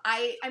yeah,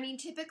 I mean,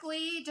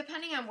 typically,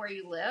 depending on where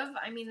you live,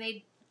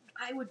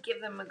 I would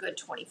give them a good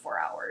 24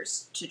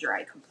 hours to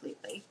dry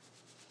completely.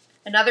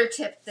 Another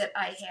tip that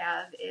I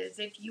have is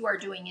if you are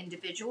doing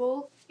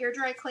individual air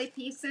dry clay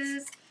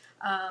pieces,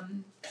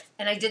 and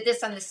I did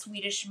this on the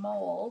Swedish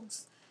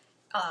molds,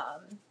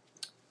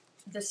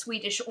 the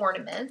Swedish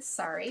ornaments,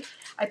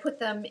 I put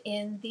them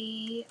in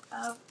the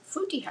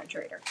food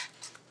dehydrator.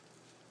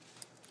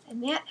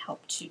 And that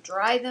helped to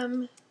dry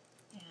them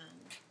and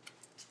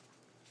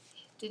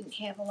didn't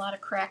have a lot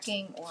of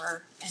cracking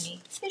or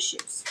any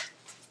issues.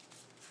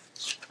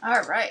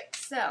 All right,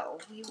 so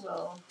we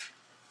will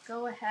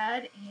go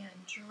ahead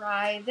and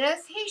dry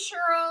this. Hey,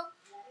 Cheryl.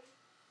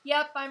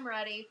 Yep, I'm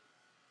ready.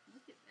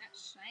 Look at that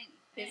shiny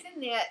thing.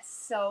 Isn't that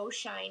so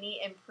shiny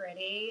and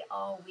pretty?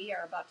 Oh, we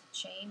are about to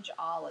change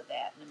all of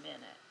that in a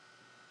minute.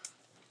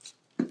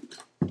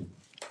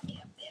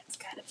 Yep, that's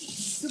got to be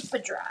super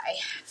dry.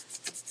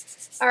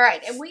 All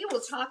right, and we will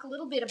talk a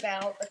little bit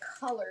about the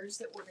colors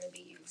that we're going to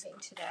be using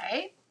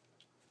today.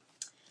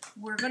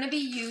 We're going to be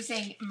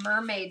using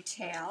Mermaid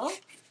Tail,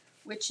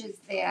 which is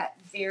that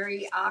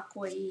very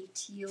aqua-y,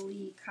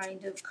 teal-y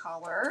kind of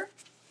color.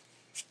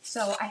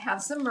 So I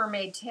have some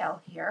Mermaid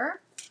Tail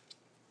here.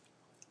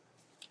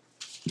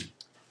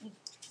 And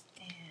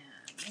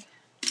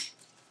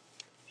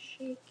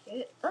shake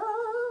it up.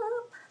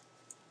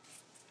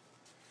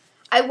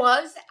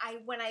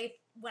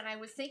 When I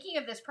was thinking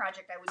of this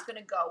project, I was going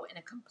to go in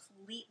a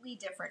completely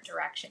different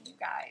direction, you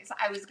guys.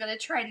 I was going to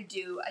try to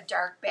do a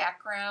dark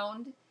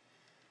background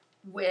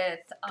with,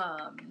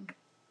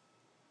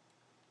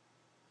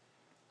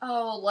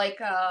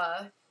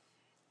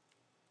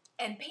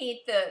 and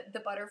paint the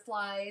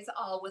butterflies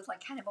all with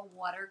like kind of a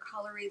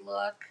watercolory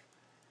look.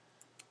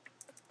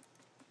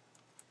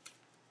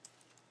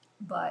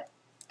 But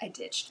I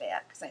ditched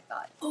that because I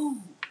thought,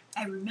 oh,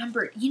 I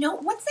remember, you know,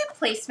 what's that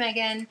place,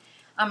 Megan,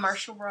 on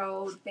Marshall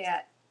Road,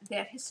 that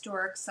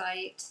historic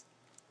site?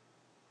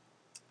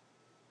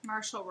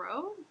 Marshall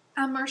Road?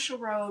 On Marshall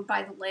Road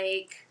by the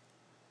lake.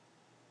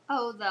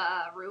 Oh,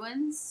 the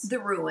ruins? The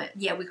ruin.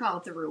 Yeah, we call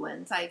it the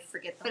ruins. I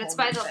forget the But whole it's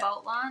by name the of it.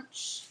 boat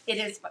launch? It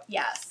is,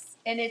 yes.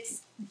 And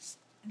it's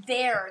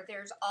there.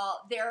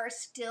 There are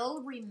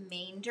still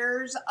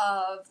remainders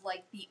of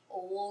like the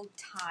old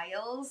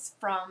tiles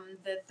from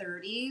the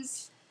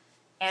 30s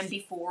and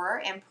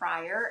before and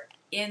prior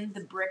in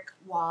the brick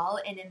wall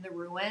and in the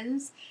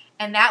ruins.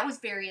 And that was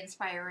very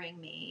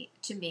inspiring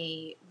to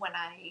me when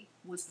I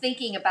was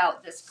thinking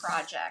about this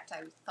project.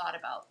 I thought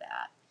about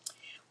that.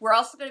 We're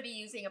also going to be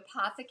using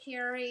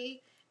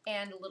Apothecary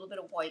and a little bit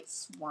of White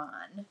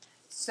Swan.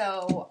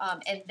 So,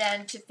 and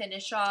then to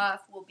finish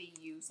off, we'll be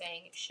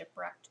using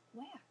Shipwrecked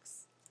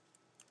Wax.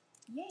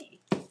 Yay.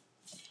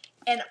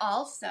 And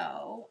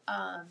also,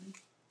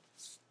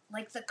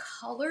 like the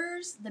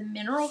colors, the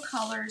mineral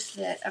colors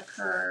that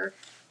occur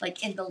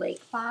like in the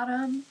lake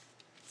bottom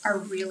are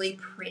really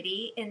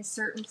pretty in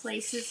certain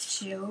places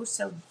too.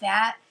 So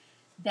that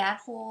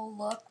whole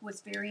look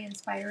was very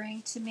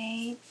inspiring to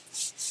me.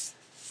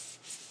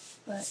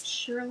 But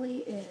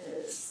Shirley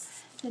is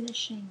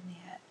finishing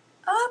that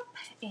up,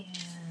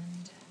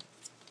 and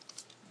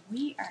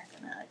we are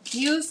gonna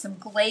do some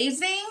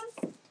glazing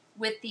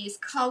with these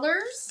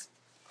colors.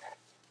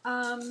 Can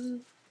I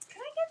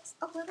get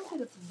a little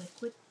bit of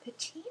liquid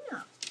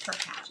patina,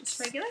 perhaps? Just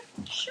regular?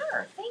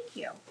 Sure, thank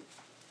you.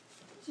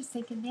 I'm just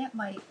thinking that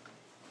might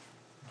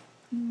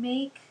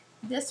make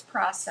this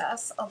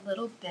process a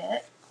little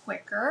bit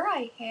quicker.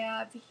 I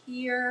have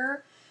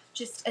here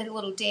just a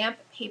little damp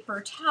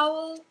paper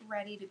towel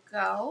ready to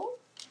go.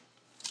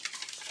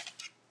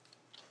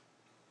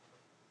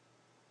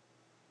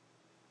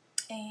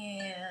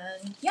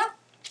 And yeah.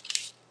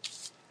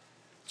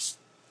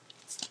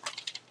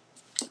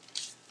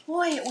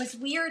 Boy, it was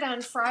weird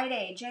on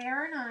Friday.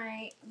 JR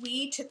and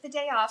we took the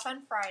day off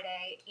on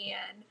Friday,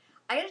 and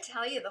I gotta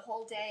tell you, the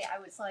whole day I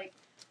was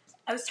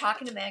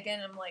talking to Megan,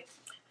 and I'm like,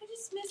 I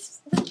just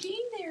miss like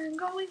being there and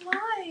going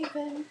live,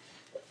 and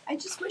I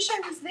just wish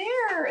I was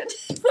there. And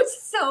it was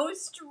so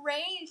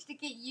strange to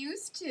get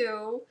used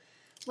to,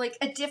 like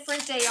a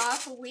different day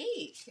off a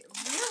week. It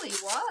really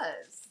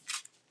was.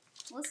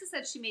 Melissa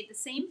said she made the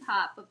same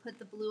pot, but put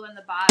the blue on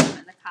the bottom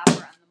and the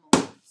copper on the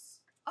molds.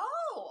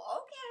 Oh,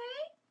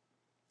 okay.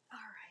 All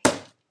right.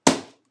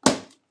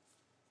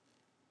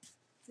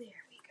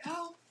 There we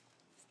go.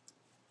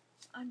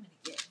 I'm going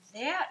to get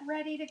that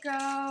ready to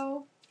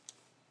go.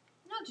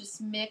 And I'll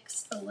just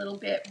mix a little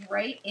bit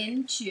right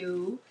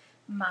into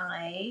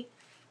my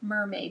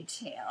mermaid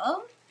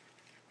tail.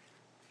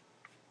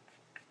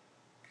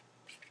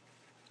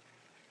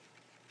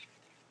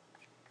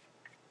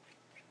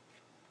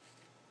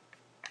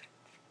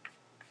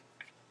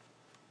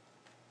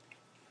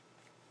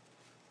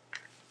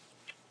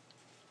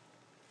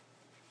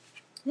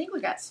 I think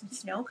we got some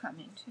snow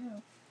coming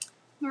too.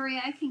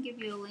 Maria, I can give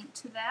you a link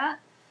to that.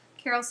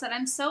 Carol said,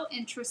 I'm so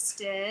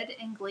interested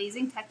in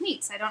glazing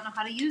techniques. I don't know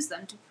how to use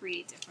them to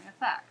create different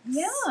effects.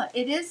 Yeah,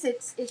 it is.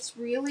 It's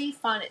really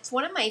fun. It's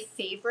one of my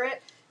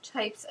favorite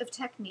types of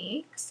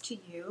techniques to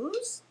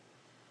use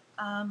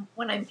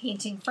when I'm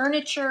painting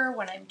furniture,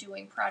 when I'm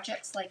doing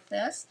projects like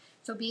this.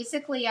 So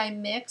basically, I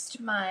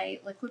mixed my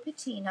liquid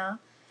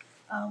patina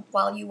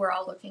while you were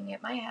all looking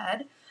at my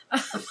head.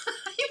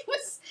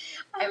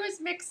 I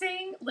was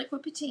mixing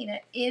liquid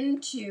patina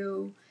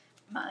into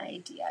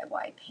my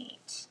DIY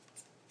paint,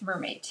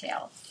 Mermaid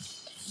Tail.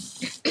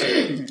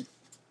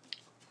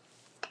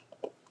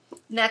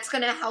 And that's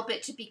going to help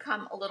it to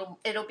become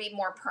it'll be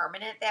more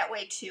permanent that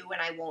way too,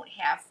 and I won't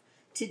have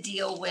to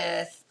deal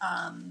with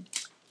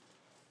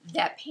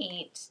that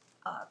paint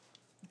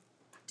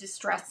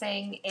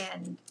distressing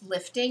and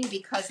lifting,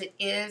 because it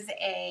is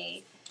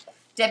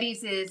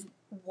Debbie's is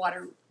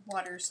water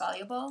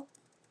soluble.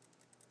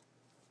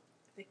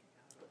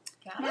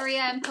 Got it? Maria,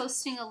 I'm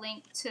posting a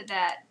link to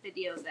that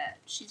video that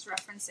she's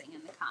referencing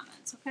in the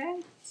comments, okay?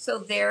 So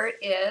there it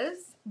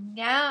is.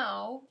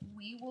 Now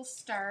we will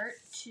start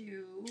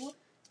to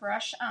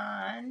brush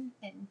on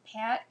and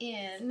pat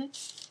in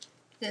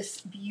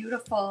this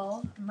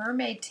beautiful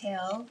mermaid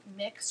tail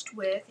mixed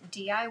with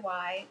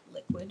DIY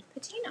liquid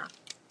patina.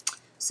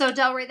 So,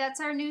 Delray, that's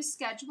our new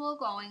schedule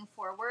going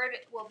forward.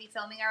 We'll be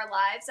filming our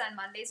lives on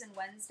Mondays and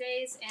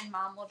Wednesdays, and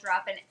Mom will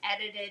drop an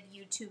edited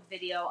YouTube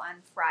video on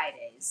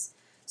Fridays.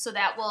 So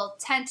that will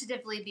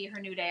tentatively be her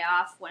new day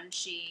off when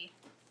she,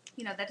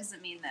 that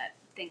doesn't mean that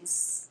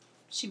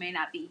she may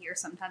not be here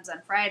sometimes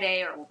on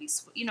Friday, or we'll be,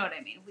 you know what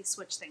I mean? We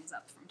switch things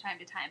up from time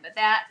to time. But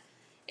that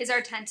is our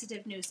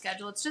tentative new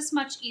schedule. It's just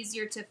much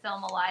easier to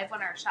film live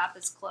when our shop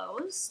is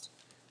closed.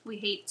 I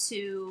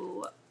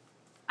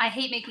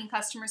hate making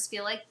customers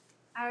feel like,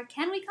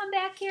 can we come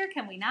back here?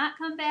 Can we not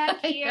come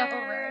back here? I know,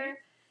 right?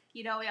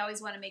 We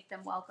always want to make them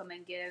welcome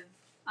and give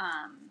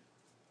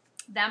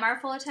them our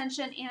full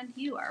attention and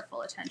you our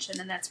full attention,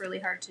 and that's really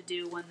hard to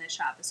do when the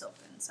shop is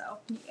open. So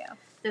yeah,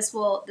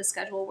 the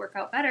schedule will work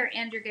out better,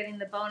 and you're getting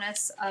the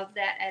bonus of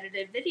that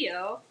edited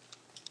video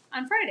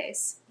on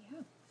Fridays. Yeah,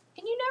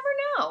 and you never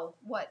know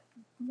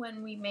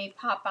when we may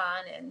pop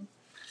on and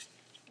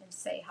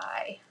say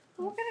hi.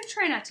 We're gonna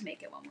try not to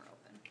make it when we're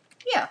open.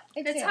 Yeah,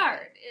 it's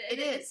hard. It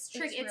is. It's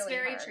tricky. It's really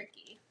very hard.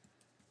 tricky.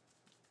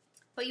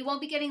 But you won't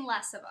be getting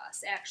less of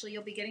us. Actually,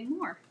 you'll be getting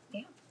more.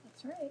 Yeah,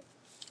 that's right.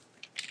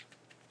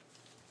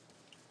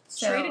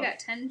 Sharita got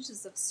 10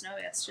 inches of snow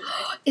yesterday.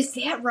 Is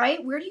that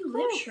right? Where do you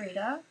live,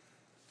 Sharita?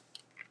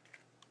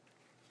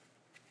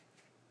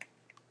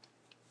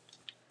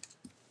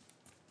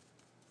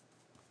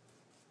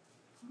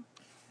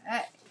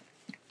 Okay.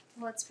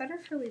 Well, it's better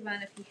for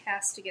Levon if he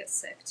has to get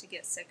sick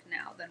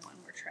now than when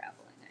we're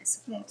traveling, I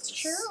suppose. That's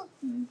true.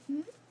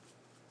 Mm-hmm.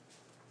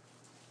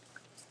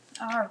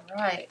 All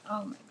right.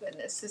 Oh, my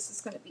goodness. This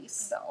is going to be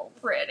so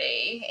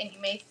pretty. And you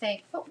may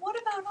think, but what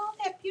about all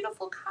that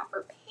beautiful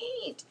copper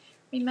paint?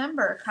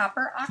 Remember,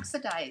 copper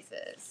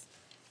oxidizes.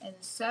 And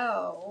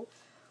so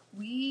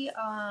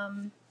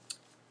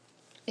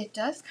it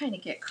does kind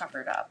of get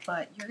covered up,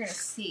 but you're going to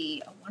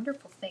see a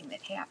wonderful thing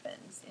that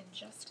happens in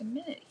just a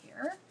minute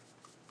here.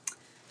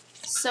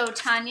 So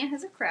Tanya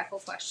has a crackle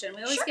question.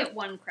 We always Sure. get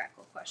one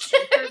crackle question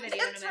per video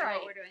no That's matter right.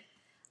 what we're doing.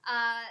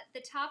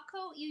 The top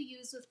coat you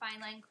use with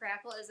Fine Line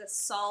Crackle is a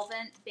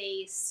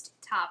solvent-based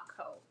top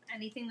coat.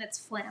 Anything that's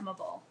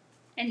flammable.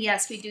 And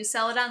yes, we do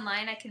sell it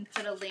online. I can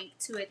put a link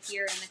to it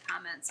here in the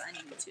comments on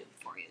YouTube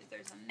for you.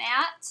 There's a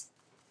matte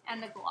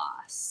and a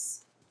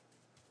gloss.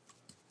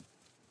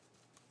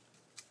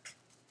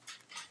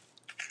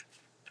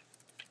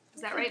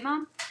 Is that right,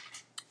 Mom?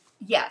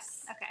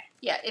 Yes. Okay.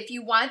 Yeah, if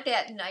you want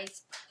that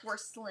nice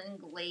porcelain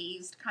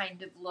glazed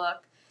kind of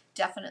look,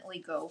 definitely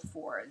go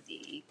for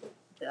the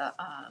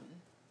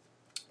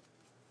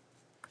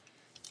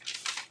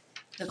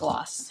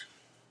gloss.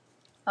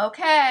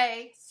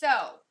 Okay,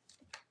 so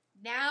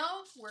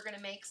now we're going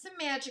to make some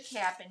magic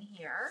happen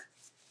here.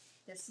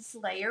 This is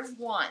layer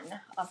 1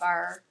 of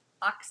our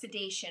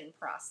oxidation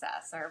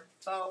process, our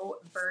Faux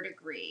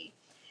Verdigris.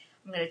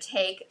 I'm going to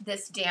take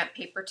this damp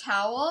paper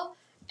towel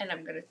and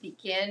I'm going to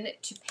begin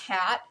to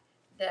pat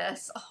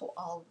this. Oh,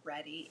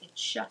 already it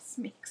just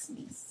makes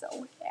me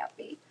so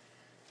happy.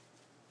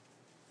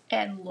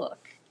 And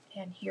look,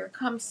 and here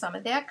comes some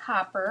of that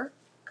copper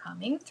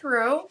coming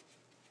through.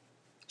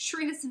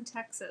 Sharita's in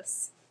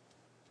Texas.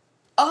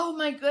 Oh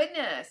my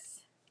goodness.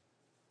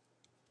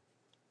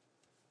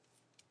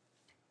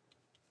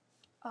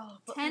 Oh,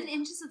 10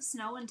 inches of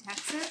snow in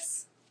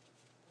Texas?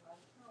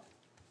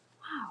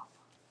 Wow.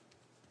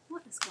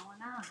 What is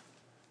going on?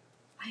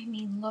 I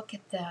mean, look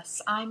at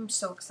this. I'm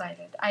so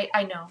excited.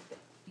 I know.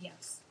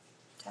 Yes.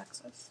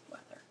 Texas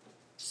weather.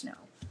 Snow.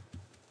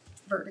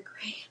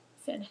 Verdigris.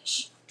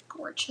 Finish.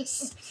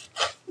 Gorgeous.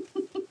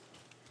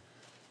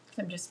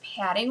 I'm just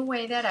patting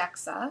away that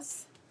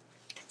excess.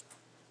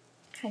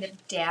 Kind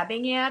of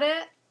dabbing at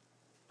it.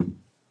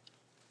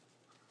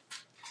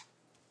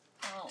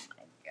 Oh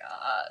my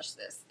gosh.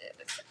 This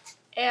is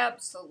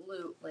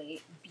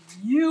absolutely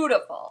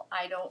beautiful.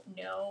 I don't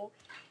know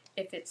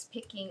if it's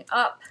picking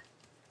up.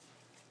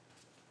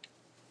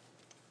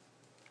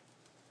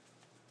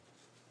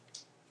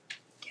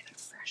 Get a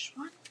fresh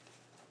one.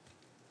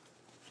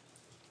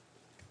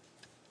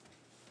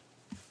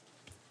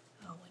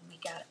 Oh, and we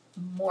got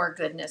more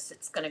goodness.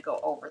 It's going to go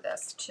over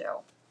this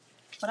too.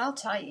 But I'll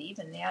tell you,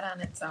 even that on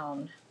its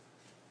own.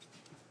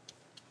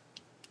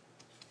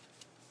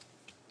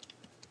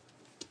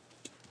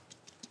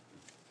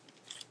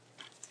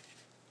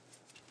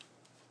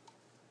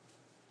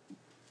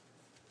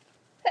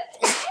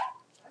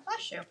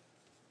 Bless you.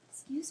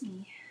 Excuse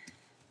me.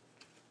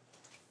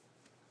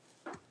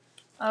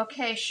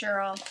 Okay,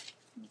 Cheryl, let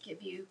me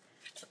give you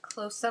a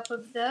close-up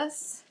of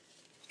this.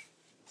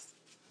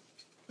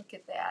 Look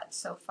at that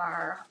so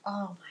far.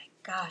 Oh my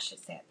gosh,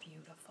 is that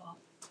beautiful.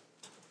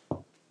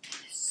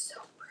 It's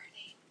so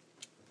pretty.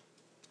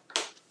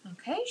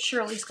 Okay,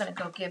 Shirley's going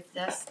to go give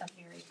this a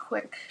very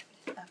quick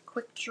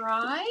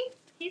dry.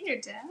 Hey there,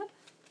 Deb.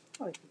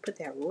 Oh, you can put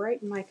that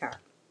right in my car.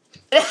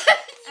 You said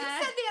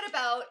that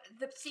about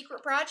the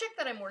secret project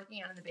that I'm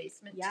working on in the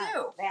basement,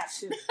 too. That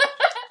too.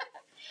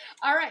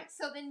 All right,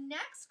 so the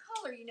next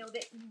color, you know,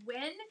 that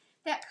when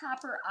that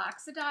copper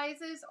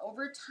oxidizes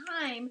over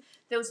time,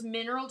 those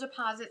mineral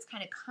deposits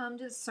kind of come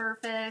to the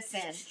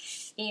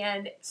surface,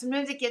 and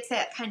sometimes it gets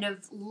that kind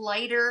of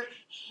lighter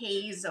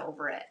haze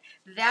over it.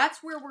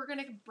 That's where we're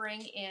going to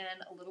bring in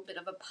a little bit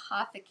of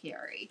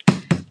apothecary.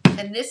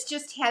 And this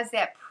just has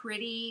that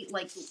pretty,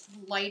 like,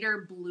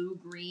 lighter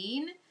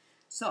blue-green.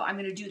 So I'm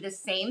going to do the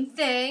same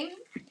thing.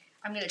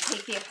 I'm going to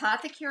take the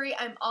apothecary.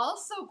 I'm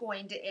also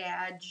going to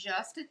add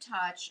just a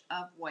touch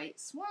of white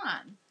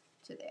swan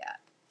to that.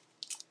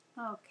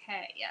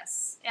 Okay,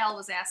 yes. Al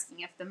was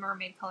asking if the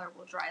mermaid color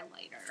will dry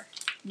lighter.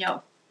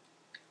 No.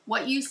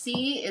 What you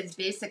see is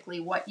basically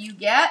what you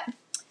get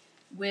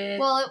with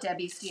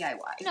Debbie's DIY.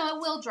 No,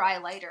 it will dry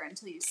lighter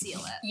until you seal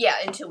it. Yeah,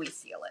 until we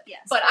seal it.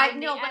 Yes. But I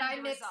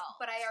result.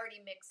 But I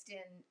already mixed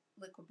in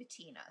liquid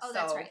patina. Oh, so,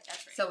 that's right.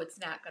 So it's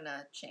not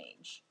gonna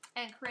change.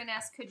 And Corinne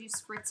asked, could you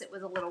spritz it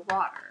with a little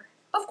water?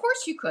 Of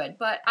course you could,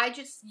 but I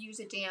just use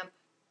a damp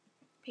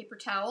paper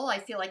towel. I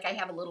feel like I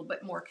have a little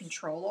bit more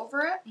control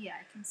over it. Yeah,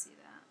 I can see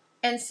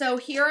that. And so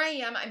here I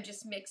am. I'm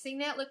just mixing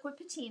that liquid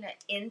patina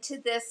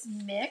into this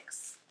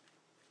mix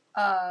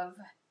of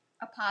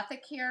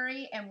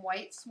apothecary and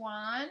white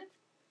swan.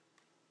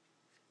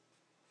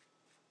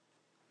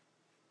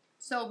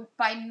 So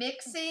by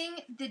mixing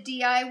the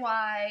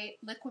DIY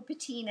liquid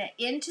patina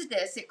into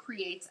this, it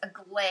creates a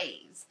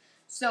glaze.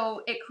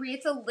 So it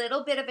creates a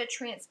little bit of a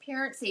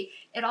transparency.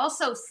 It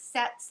also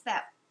sets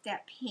that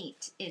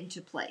paint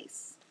into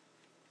place.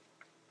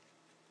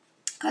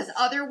 Because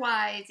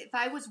otherwise, if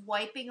I was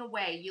wiping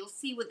away, you'll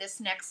see with this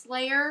next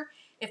layer,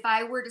 if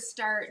I were to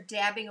start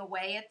dabbing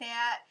away at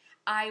that,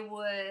 I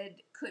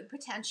could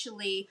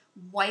potentially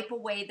wipe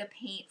away the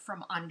paint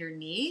from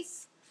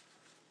underneath.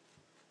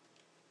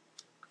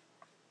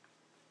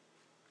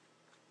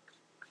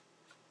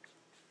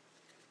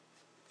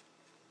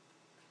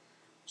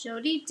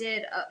 Jody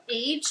did a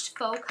aged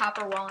faux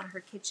copper wall in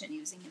her kitchen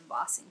using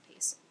embossing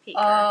paper.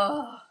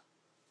 Oh,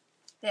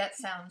 that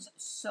sounds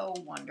so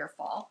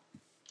wonderful.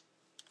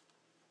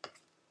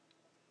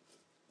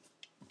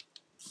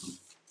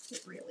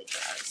 It really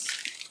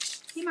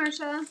does. Hey,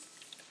 Marcia.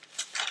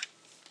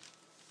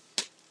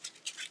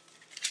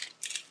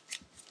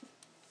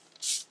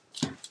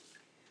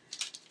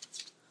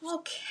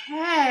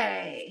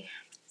 Okay.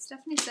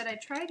 Stephanie said, I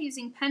tried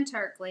using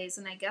Pentart glaze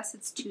and I guess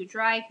it's too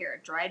dry here.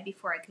 It dried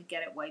before I could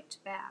get it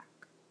wiped back.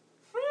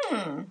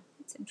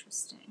 That's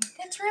interesting.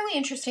 That's really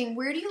interesting.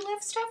 Where do you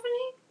live,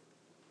 Stephanie?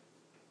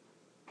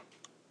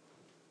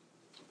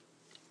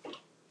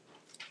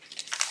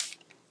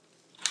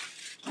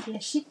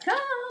 Here she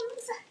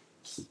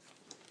comes.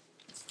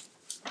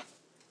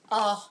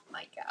 Oh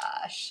my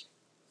gosh.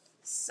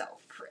 So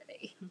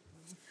pretty.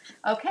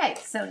 Okay,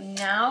 so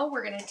now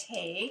we're going to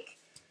take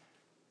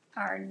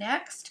our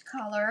next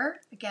color.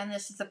 Again,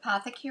 this is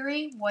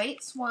Apothecary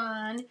White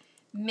Swan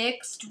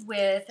mixed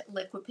with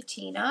liquid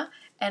patina,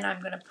 and I'm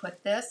going to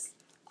put this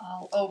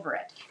all over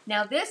it.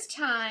 Now this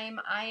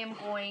time I am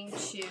going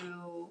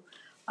to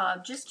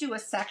just do a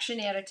section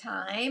at a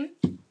time.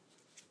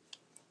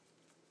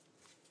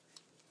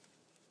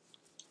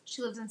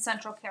 She lives in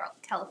Central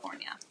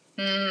California.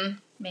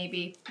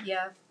 Maybe,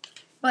 yeah.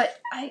 But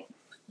I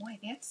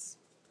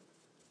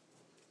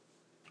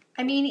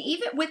mean,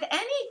 even with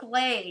any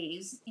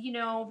glaze, you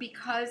know,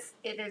 because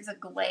it is a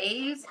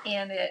glaze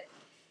and it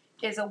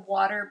is a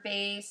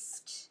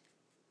water-based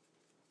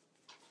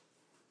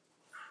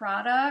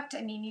product,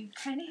 I mean, you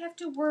kind of have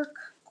to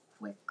work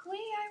quickly,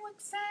 I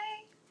would say.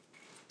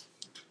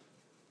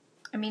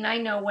 I mean, I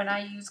know when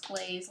I use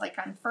glaze, like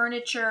on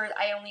furniture,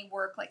 I only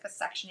work like a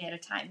section at a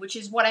time, which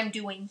is what I'm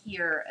doing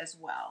here as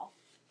well.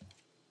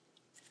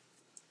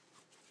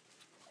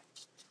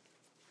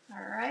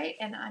 All right,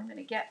 and I'm going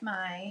to get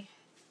my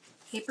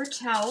paper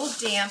towel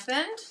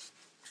dampened.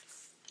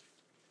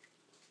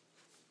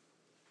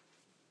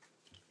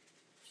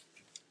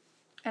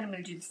 And I'm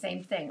going to do the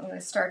same thing. I'm going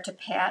to start to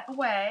pat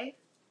away.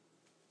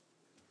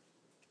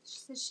 She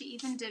says she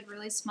even did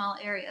really small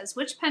areas.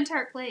 Which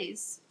Pentart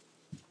glaze?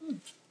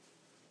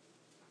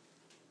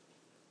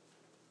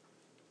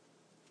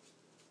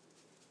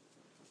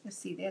 You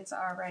see, that's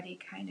already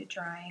kind of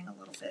drying a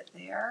little bit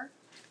there.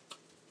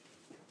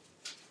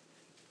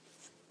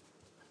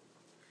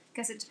 I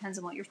guess it depends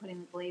on what you're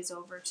putting the glaze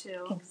over,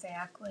 too.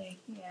 Exactly,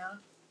 yeah.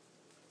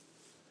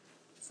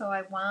 So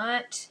I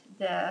want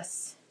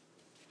this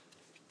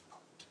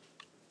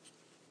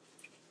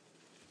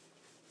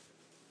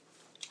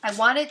I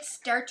want to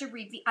start to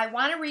reveal. I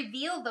want to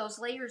reveal those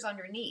layers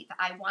underneath.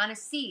 I want to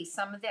see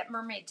some of that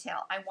mermaid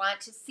tail. I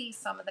want to see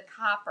some of the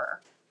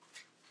copper.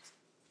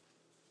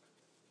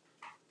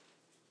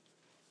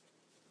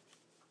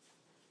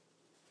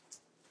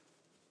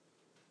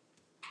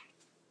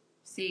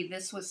 See,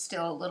 this was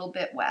still a little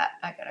bit wet.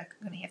 I'm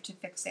gonna have to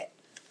fix it.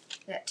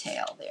 That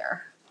tail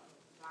there.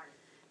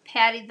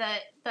 Patty,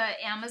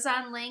 the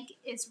Amazon link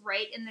is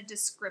right in the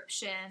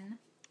description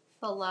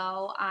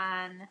below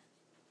on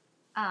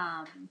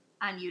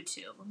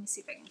YouTube. Let me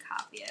see if I can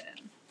copy it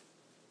and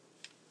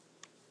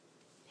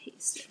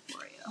paste it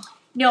for you.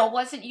 No, it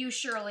wasn't you,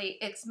 Shirley.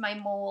 It's my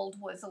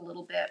mold was a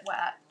little bit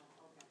wet.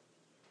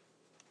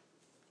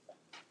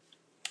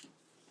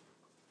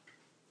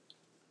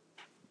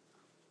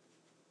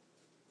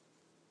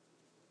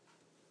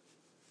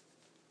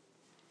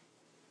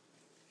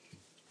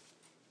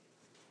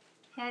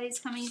 Patty's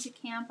coming to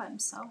camp. I'm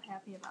so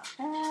happy about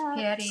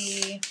that.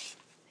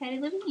 Patty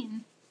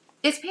Levine.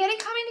 Is Patty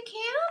coming to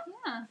camp?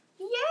 Yeah.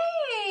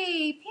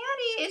 Yay!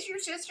 Patty, is your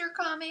sister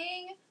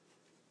coming?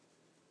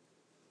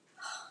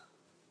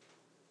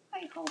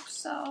 I hope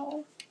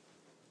so.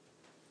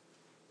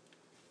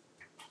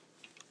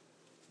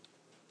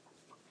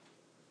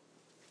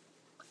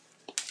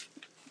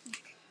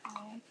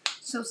 Okay.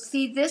 So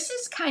see, this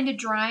is kind of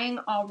drying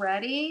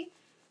already.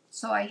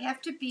 So I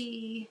have to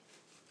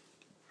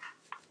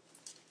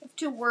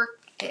work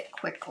it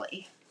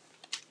quickly.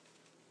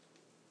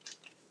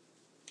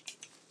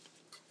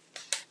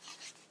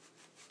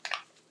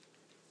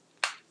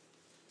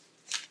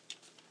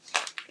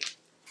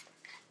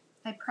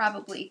 I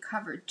probably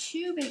covered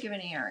too big of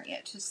an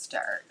area to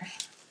start.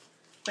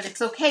 But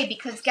it's okay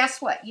because guess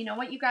what? You know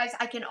what, you guys?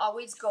 I can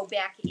always go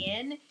back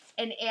in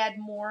and add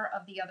more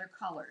of the other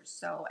colors.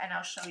 So, and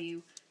I'll show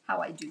you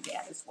how I do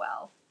that as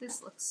well.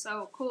 This looks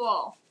so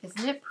cool.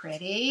 Isn't it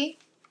pretty?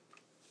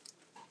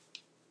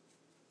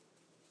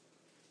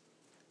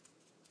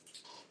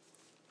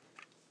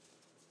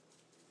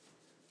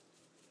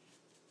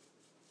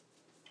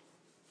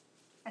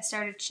 I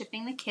started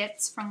shipping the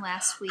kits from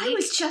last week. I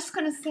was just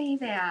going to say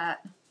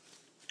that.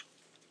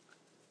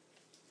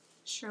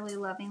 Shirley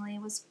lovingly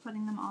was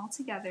putting them all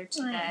together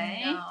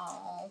today. I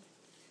know.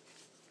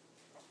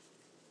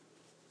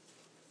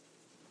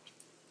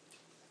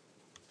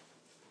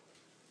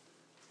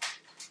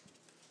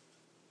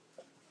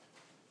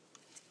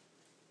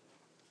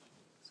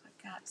 So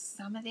I've got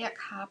some of that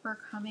copper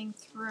coming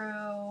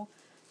through,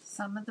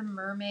 some of the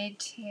mermaid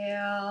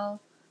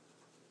tail.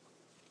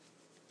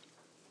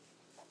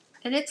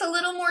 And it's a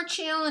little more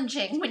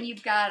challenging when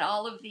you've got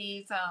all of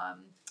these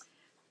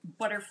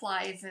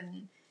butterflies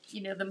and,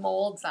 you know, the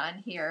molds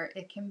on here.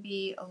 It can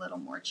be a little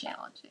more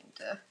challenging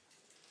to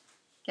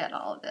get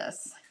all of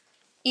this.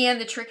 And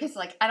the trick is,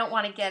 like, I don't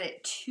want to get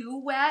it too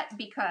wet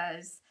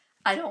because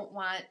I don't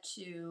want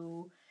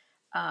to,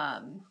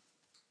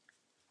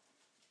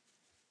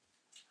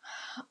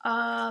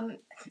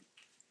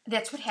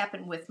 that's what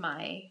happened with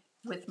my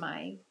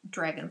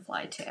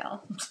dragonfly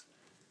tail.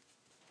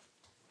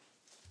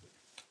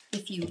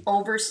 If you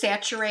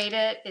oversaturate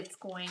it, it's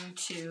going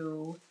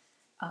to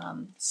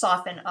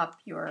soften up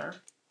your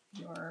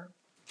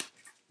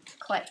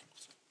clay.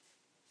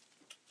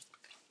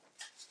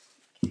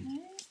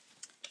 Okay.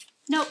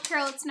 Nope,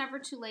 Carol, it's never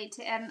too late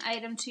to add an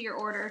item to your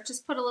order.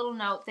 Just put a little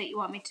note that you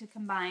want me to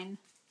combine,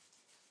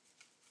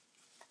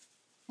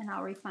 and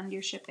I'll refund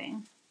your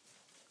shipping.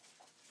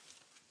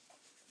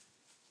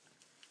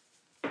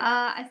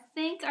 I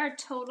think our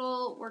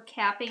total, we're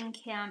capping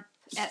camp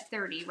at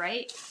 30,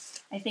 right?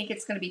 I think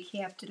it's going to be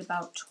capped at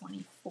about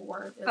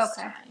 24 this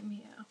time,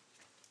 yeah.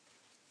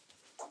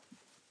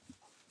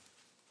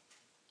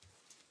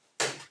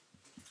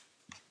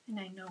 And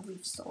I know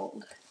we've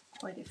sold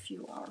quite a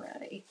few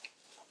already.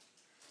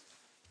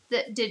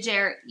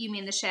 You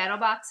mean the shadow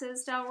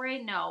boxes,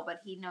 Delray? No, but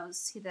he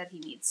knows that he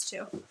needs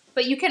to.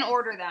 But you can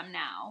order them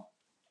now,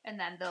 and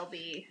then they'll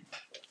be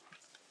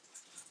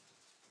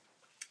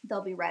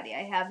ready.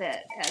 I have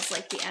it as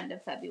like the end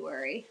of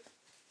February.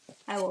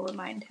 I will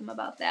remind him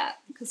about that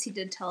because he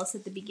did tell us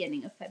at the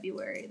beginning of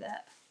February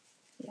that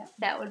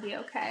that would be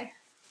okay.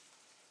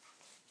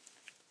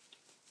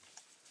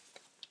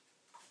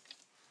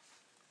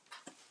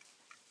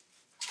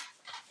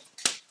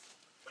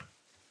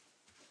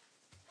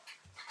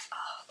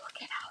 Oh,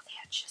 look at how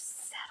that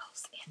just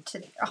settles into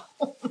there.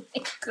 Oh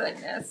my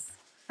goodness.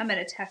 I'm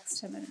going to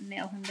text him and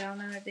nail him down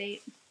on a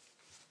date.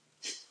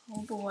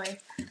 Oh boy.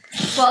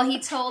 Well, he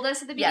told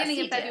us at the beginning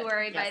Yes, of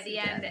February did. Yes, by the he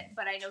end, did.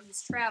 but I know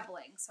he's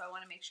traveling, so I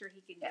want to make sure he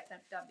can get them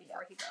done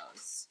before he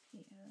goes.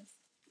 Yes.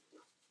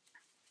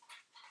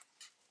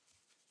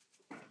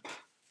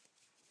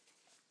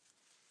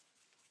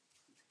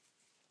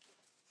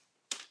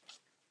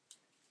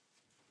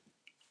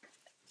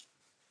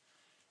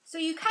 So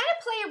you kind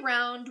of play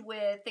around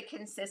with the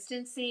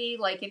consistency,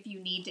 like if you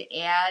need to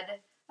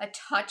add a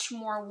touch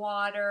more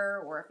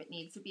water or if it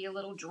needs to be a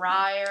little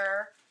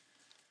drier.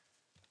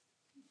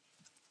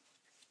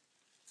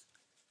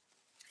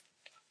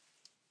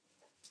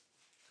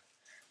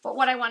 But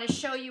what I want to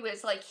show you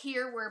is like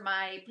here where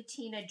my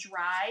patina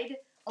dried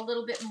a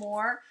little bit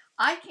more,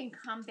 I can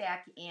come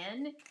back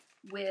in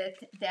with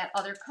that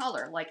other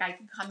color. Like I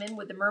can come in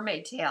with the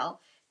mermaid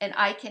tail and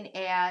I can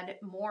add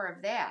more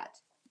of that.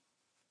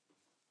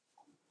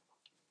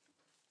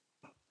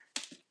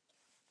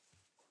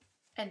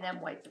 And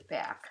then wipe it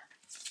back.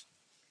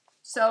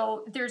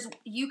 So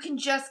you can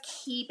just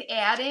keep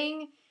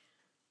adding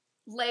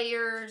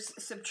layers,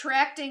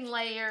 subtracting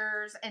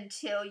layers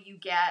until you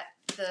get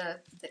the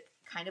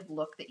kind of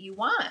look that you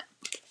want.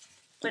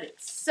 But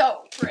it's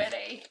so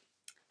pretty.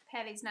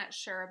 Patty's not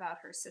sure about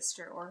her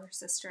sister or her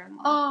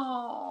sister-in-law.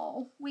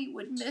 Oh, we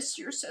would miss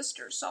your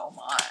sister so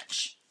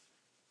much.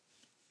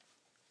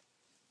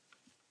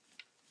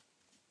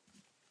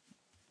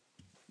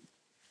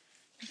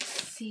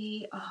 Let's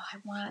see. Oh, I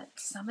want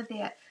some of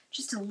that,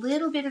 just a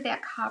little bit of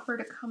that copper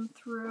to come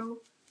through.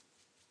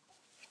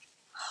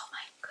 Oh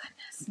my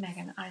goodness,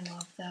 Megan, I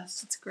love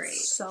this. It's great.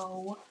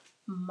 So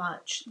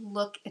much.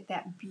 Look at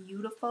that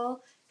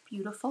beautiful,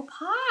 beautiful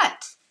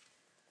pot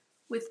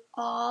with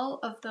all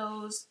of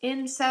those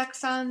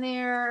insects on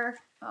there.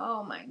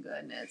 Oh my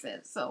goodness,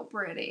 it's so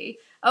pretty.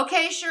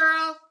 Okay,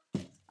 Cheryl,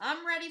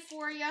 I'm ready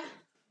for you.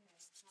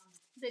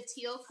 The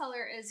teal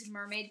color is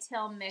mermaid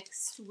tail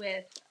mixed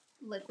with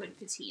liquid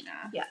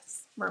patina.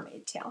 Yes,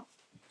 mermaid tail.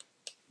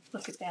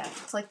 Look at that.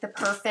 It's like the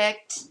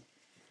perfect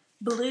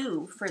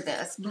blue for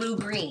this.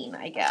 Blue-green,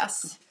 I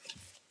guess.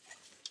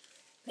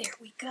 There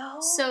we go.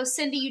 So,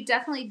 Cindy, you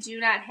definitely do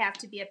not have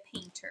to be a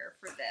painter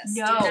for this.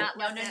 No, do not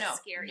let no. that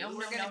scare you.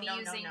 We're going to be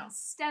using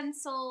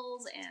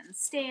stencils and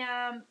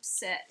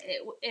stamps.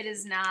 It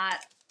is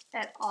not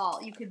at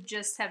all. You could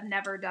just have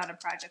never done a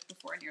project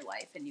before in your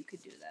life, and you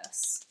could do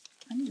this.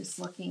 I'm just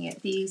looking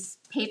at these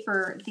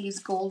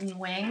golden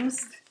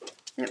wings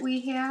that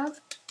we have.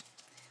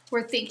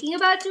 We're thinking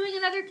about doing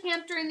another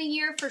camp during the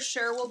year. For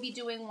sure, we'll be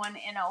doing one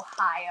in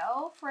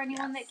Ohio. For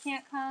anyone that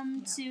can't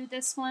come to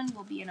this one,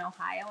 we'll be in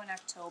Ohio in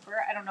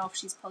October. I don't know if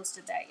she's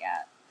posted that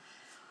yet.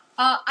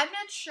 I'm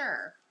not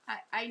sure.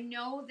 I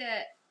know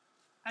that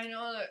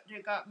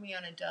they got me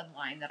on a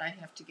deadline that I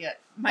have to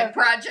get my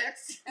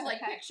projects, like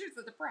pictures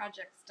of the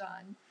projects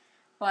done.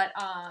 But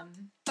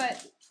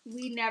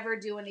we never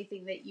do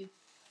anything that you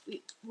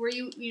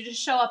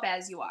just show up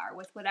as you are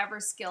with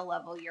whatever skill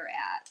level you're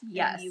at.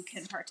 Yes. And you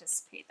can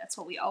participate. That's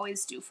what we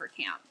always do for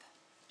camp.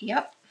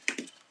 Yep.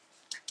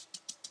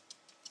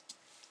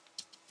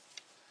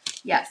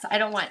 Yes, I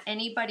don't want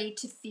anybody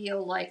to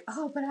feel like,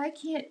 oh, but I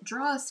can't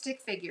draw a stick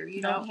figure.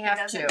 You don't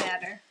have to. It doesn't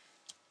matter.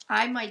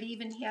 I might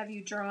even have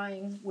you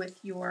drawing with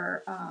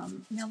your,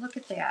 now look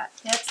at that.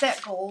 That's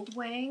that gold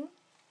wing,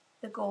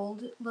 the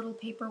gold little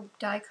paper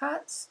die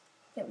cuts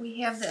that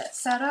we have that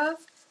set of.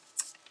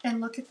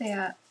 And look at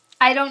that.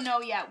 I don't know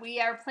yet. We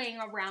are playing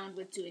around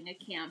with doing a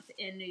camp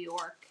in New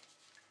York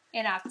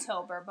in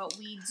October, but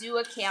we do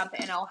a camp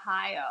in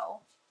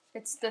Ohio.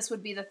 This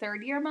would be the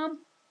third year, Mom?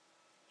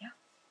 Yeah.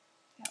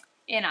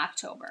 In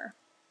October.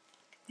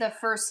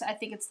 I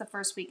think it's the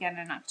first weekend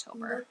in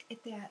October. Look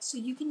at that. So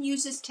you can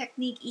use this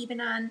technique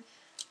even on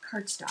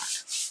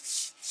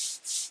cardstock.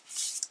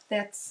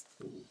 That's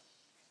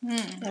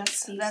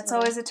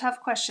always a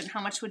tough question. How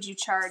much would you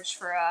charge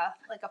for a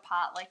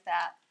pot like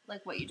that?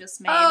 Like what you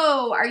just made?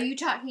 Oh, are you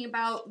talking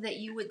about that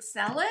you would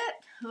sell it?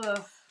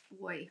 Oh,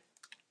 boy.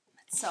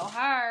 It's so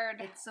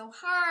hard. It's so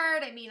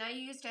hard. I mean, I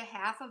used a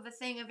half of a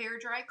thing of air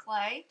dry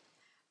clay.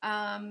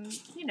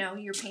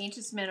 Your paint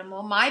is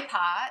minimal. My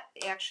pot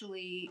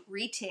actually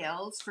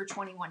retails for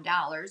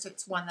 $21.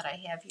 It's one that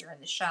I have here in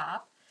the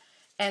shop.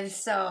 And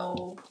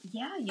so,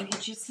 yeah, you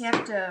just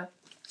have to,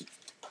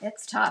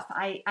 it's tough.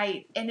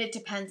 And it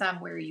depends on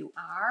where you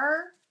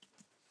are,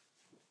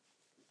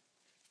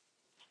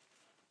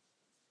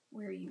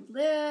 where you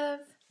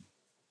live.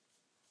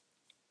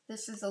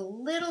 This is a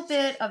little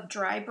bit of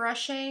dry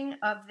brushing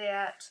of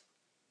that.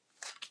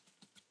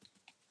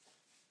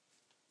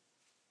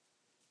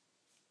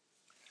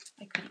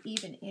 I could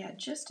even add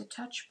just a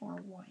touch more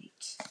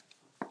white.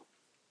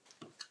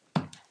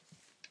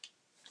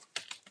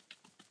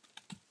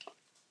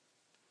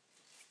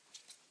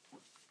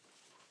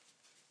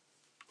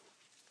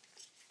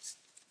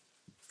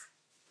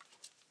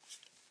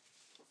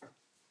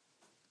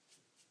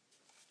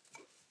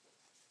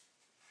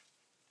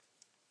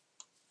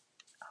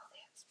 Oh,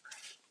 that's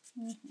pretty.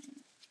 Mm-hmm.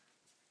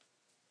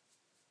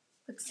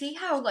 But see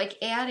how, like,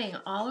 adding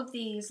all of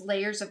these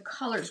layers of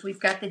colors, we've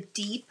got the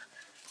deep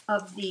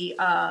of the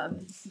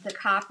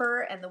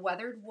copper and the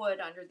weathered wood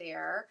under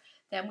there.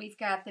 Then we've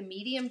got the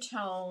medium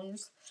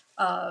tones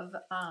of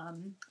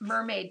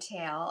mermaid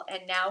tail,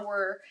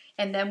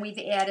 and then we've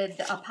added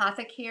the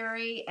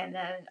apothecary and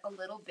then a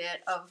little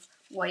bit of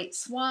white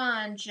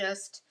swan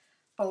just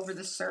over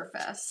the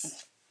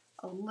surface.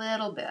 A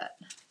little bit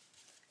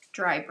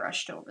dry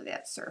brushed over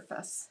that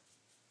surface.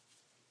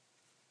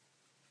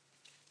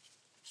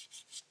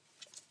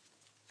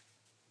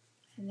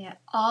 And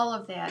all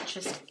of that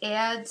just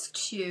adds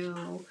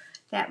to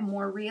that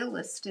more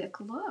realistic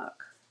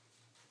look.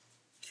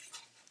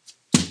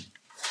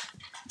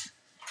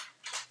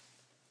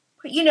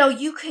 You know,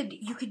 you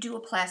could do a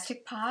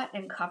plastic pot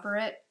and cover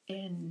it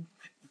in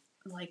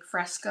like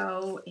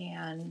Fresco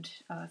and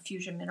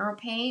Fusion Mineral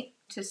Paint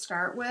to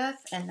start with,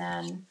 and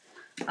then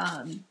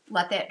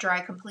let that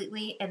dry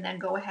completely, and then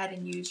go ahead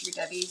and use your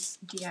Debbie's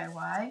DIY.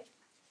 Oh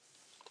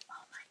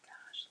my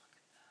gosh,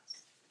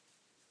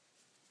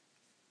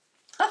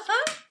 look at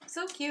this.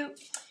 So cute.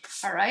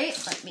 All right,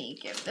 let me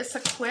give this a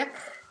quick.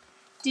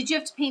 Did you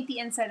have to paint the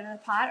inside of the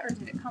pot, or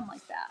did it come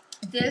like that?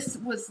 This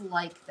was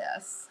like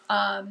this.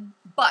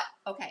 But,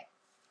 okay.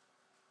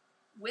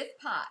 With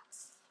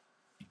pots,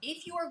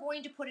 if you are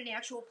going to put an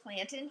actual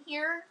plant in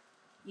here,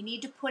 you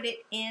need to put it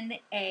in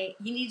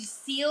you need to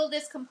seal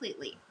this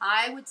completely.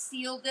 I would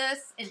seal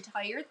this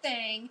entire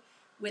thing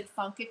with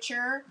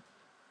Funkature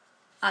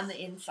on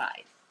the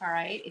inside. All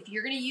right. If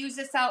you're going to use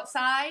this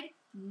outside,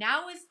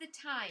 now is the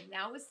time.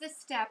 Now is the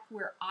step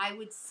where I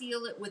would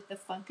seal it with the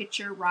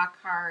Funkature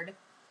Rock Hard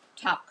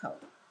top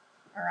coat.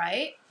 All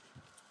right.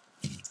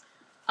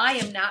 I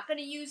am not going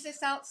to use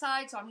this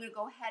outside, so I'm going to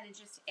go ahead and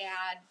just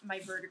add my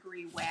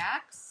Verdigris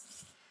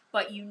wax.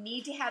 But you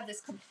need to have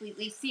this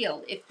completely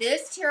sealed. If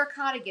this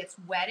terracotta gets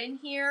wet in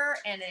here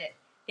and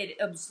it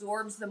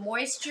absorbs the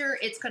moisture,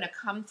 it's going to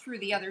come through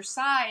the other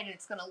side and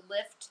it's going to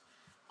lift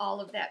all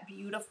of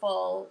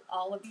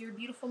your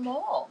beautiful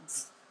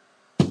molds.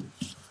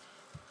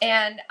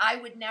 And I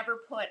would never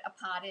put a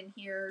pot in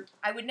here.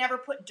 I would never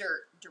put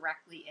dirt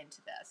directly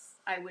into this.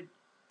 I would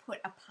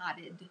put a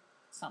potted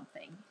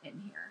something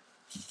in here.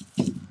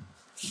 You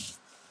use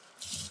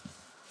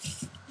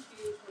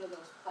one of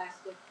those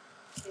plastic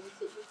things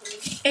that you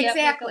put in?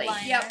 Exactly. Yep,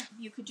 like a Yep.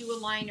 You could do a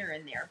liner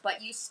in there,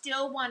 but you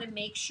still want to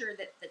make sure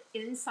that the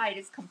inside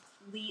is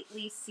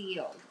completely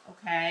sealed,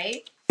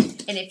 okay?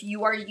 And if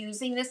you are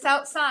using this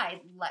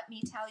outside, let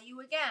me tell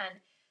you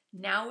again,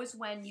 now is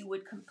when you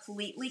would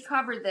completely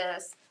cover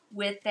this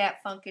with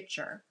that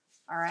Funkature,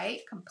 all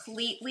right?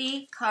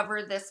 Completely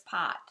cover this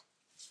pot.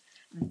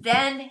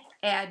 Then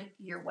add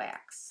your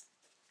wax.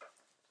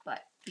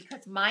 But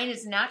because mine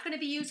is not going to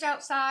be used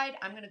outside,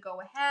 I'm going to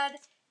go ahead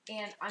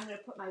and I'm going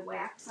to put my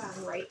wax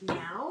on right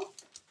now.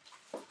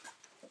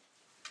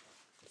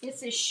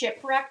 This is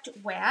Shipwrecked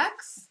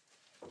Wax,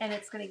 and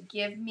it's going to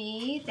give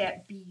me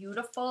that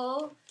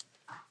beautiful,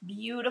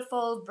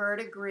 beautiful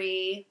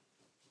Verdigris,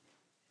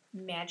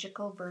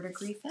 magical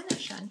Verdigris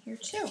finish on here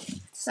too.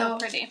 So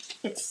pretty.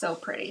 It's so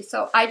pretty.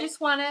 So I'm just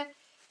going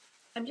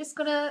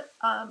to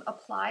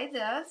apply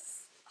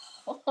this.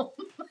 Oh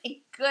my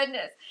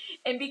goodness.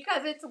 And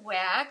because it's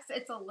wax,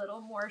 it's a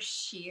little more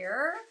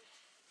sheer.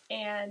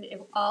 And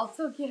it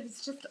also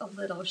gives just a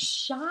little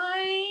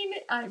shine.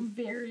 I'm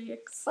very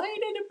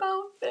excited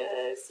about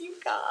this, you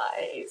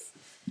guys.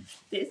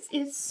 This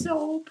is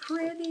so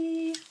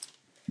pretty.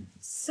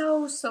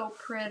 So, so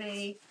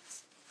pretty.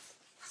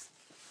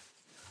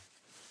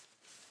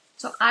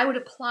 So I would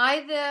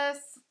apply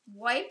this,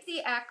 wipe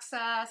the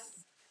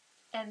excess,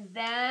 and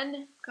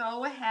then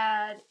go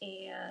ahead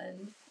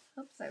and,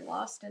 oops, I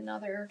lost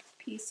another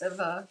piece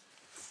of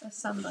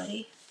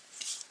somebody.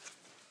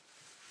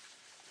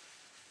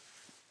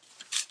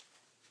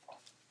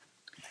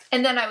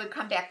 And then I would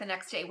come back the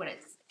next day when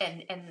it's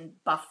and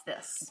buff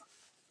this.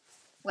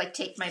 Like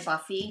take my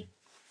Buffy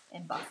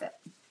and buff it.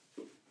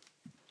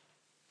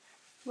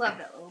 Love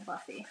that little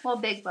Buffy. Well,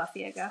 big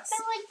Buffy, I guess.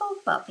 I like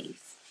both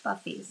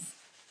Buffies.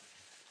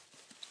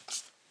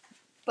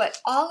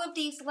 But all of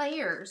these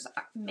layers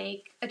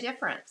make a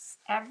difference.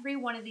 Every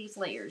one of these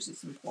layers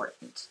is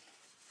important.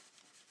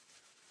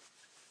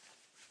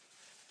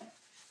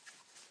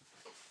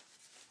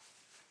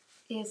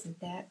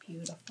 Isn't that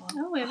beautiful?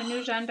 Oh, we have a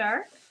new Jeanne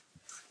d'Arc.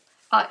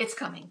 It's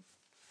coming.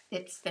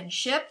 It's been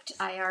shipped.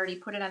 I already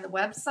put it on the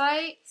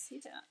website. See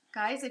that.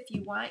 Guys, if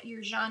you want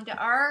your Jeanne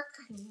d'Arc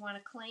and you want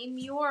to claim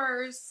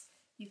yours,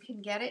 you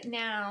can get it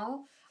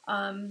now.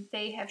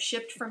 They have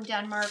shipped from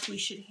Denmark. We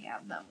should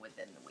have them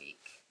within the week.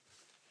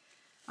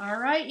 All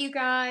right, you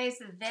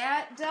guys,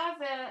 that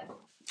does it.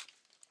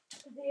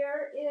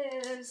 There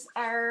is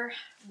our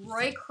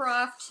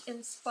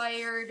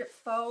Roycroft-inspired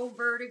faux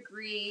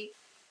verdigris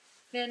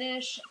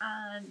finish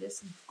on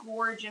this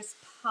gorgeous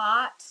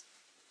pot.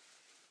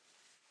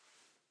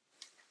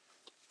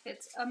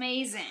 It's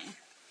amazing.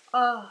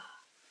 Oh,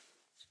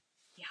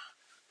 yeah,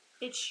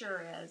 it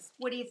sure is.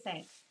 What do you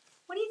think?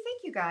 What do you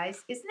think, you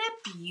guys? Isn't that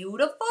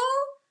beautiful?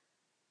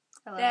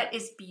 That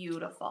is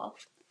beautiful.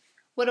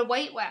 Would a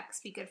white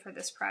wax be good for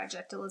this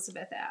project,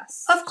 Elizabeth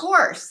asks. Of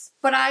course,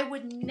 but I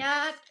would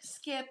not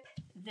skip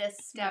this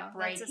step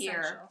right here.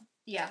 Essential.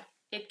 Yeah,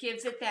 it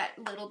gives it that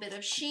little bit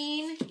of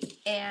sheen,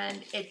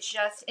 and it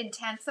just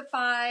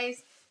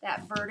intensifies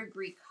that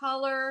verdigris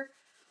color,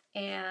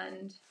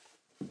 and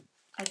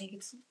I think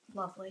it's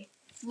lovely.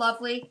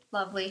 Lovely,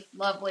 lovely,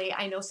 lovely.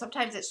 I know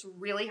sometimes it's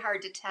really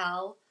hard to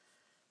tell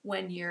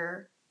when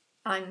you're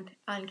on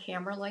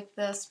camera like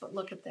this, but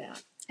look at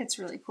that. It's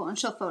really cool, and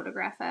she'll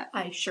photograph it.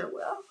 I sure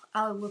will.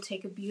 I will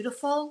take a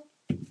beautiful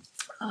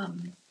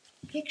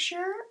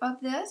picture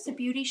of this, a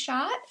beauty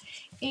shot,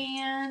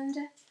 and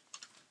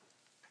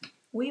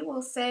we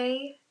will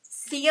say,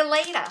 see you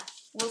later.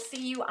 We'll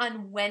see you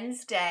on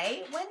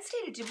Wednesday.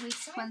 Wednesday, did we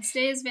say?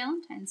 Wednesday is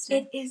Valentine's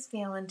Day. It is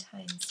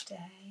Valentine's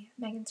Day.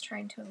 Megan's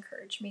trying to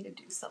encourage me to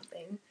do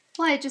something.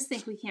 Well, I just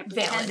think we can't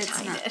pretend it's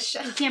Valentine-ish.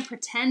 not. We can't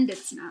pretend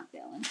it's not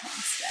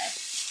Valentine's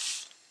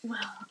Day.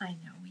 Well, I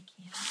know we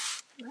can't.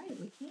 Right,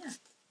 we can't.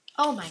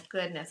 Oh my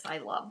goodness, I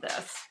love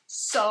this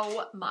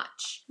so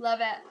much. Love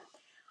it.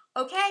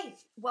 Okay,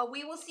 well,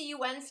 we will see you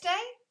Wednesday.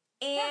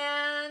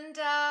 And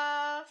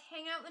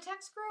hang out in the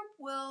text group.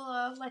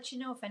 We'll let you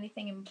know if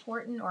anything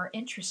important or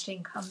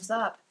interesting comes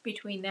up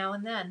between now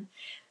and then.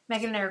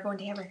 Megan and I are going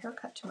to have our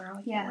haircut tomorrow.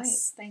 I can't wait.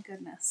 Yes, thank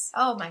goodness.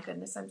 Oh my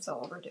goodness, I'm so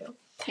overdue.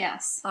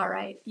 Yes. All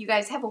right, you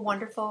guys have a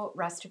wonderful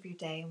rest of your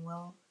day, and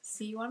we'll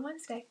see you on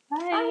Wednesday.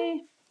 Bye.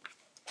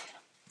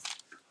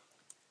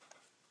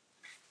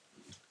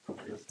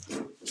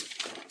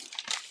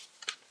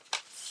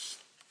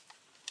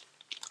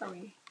 Are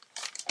we?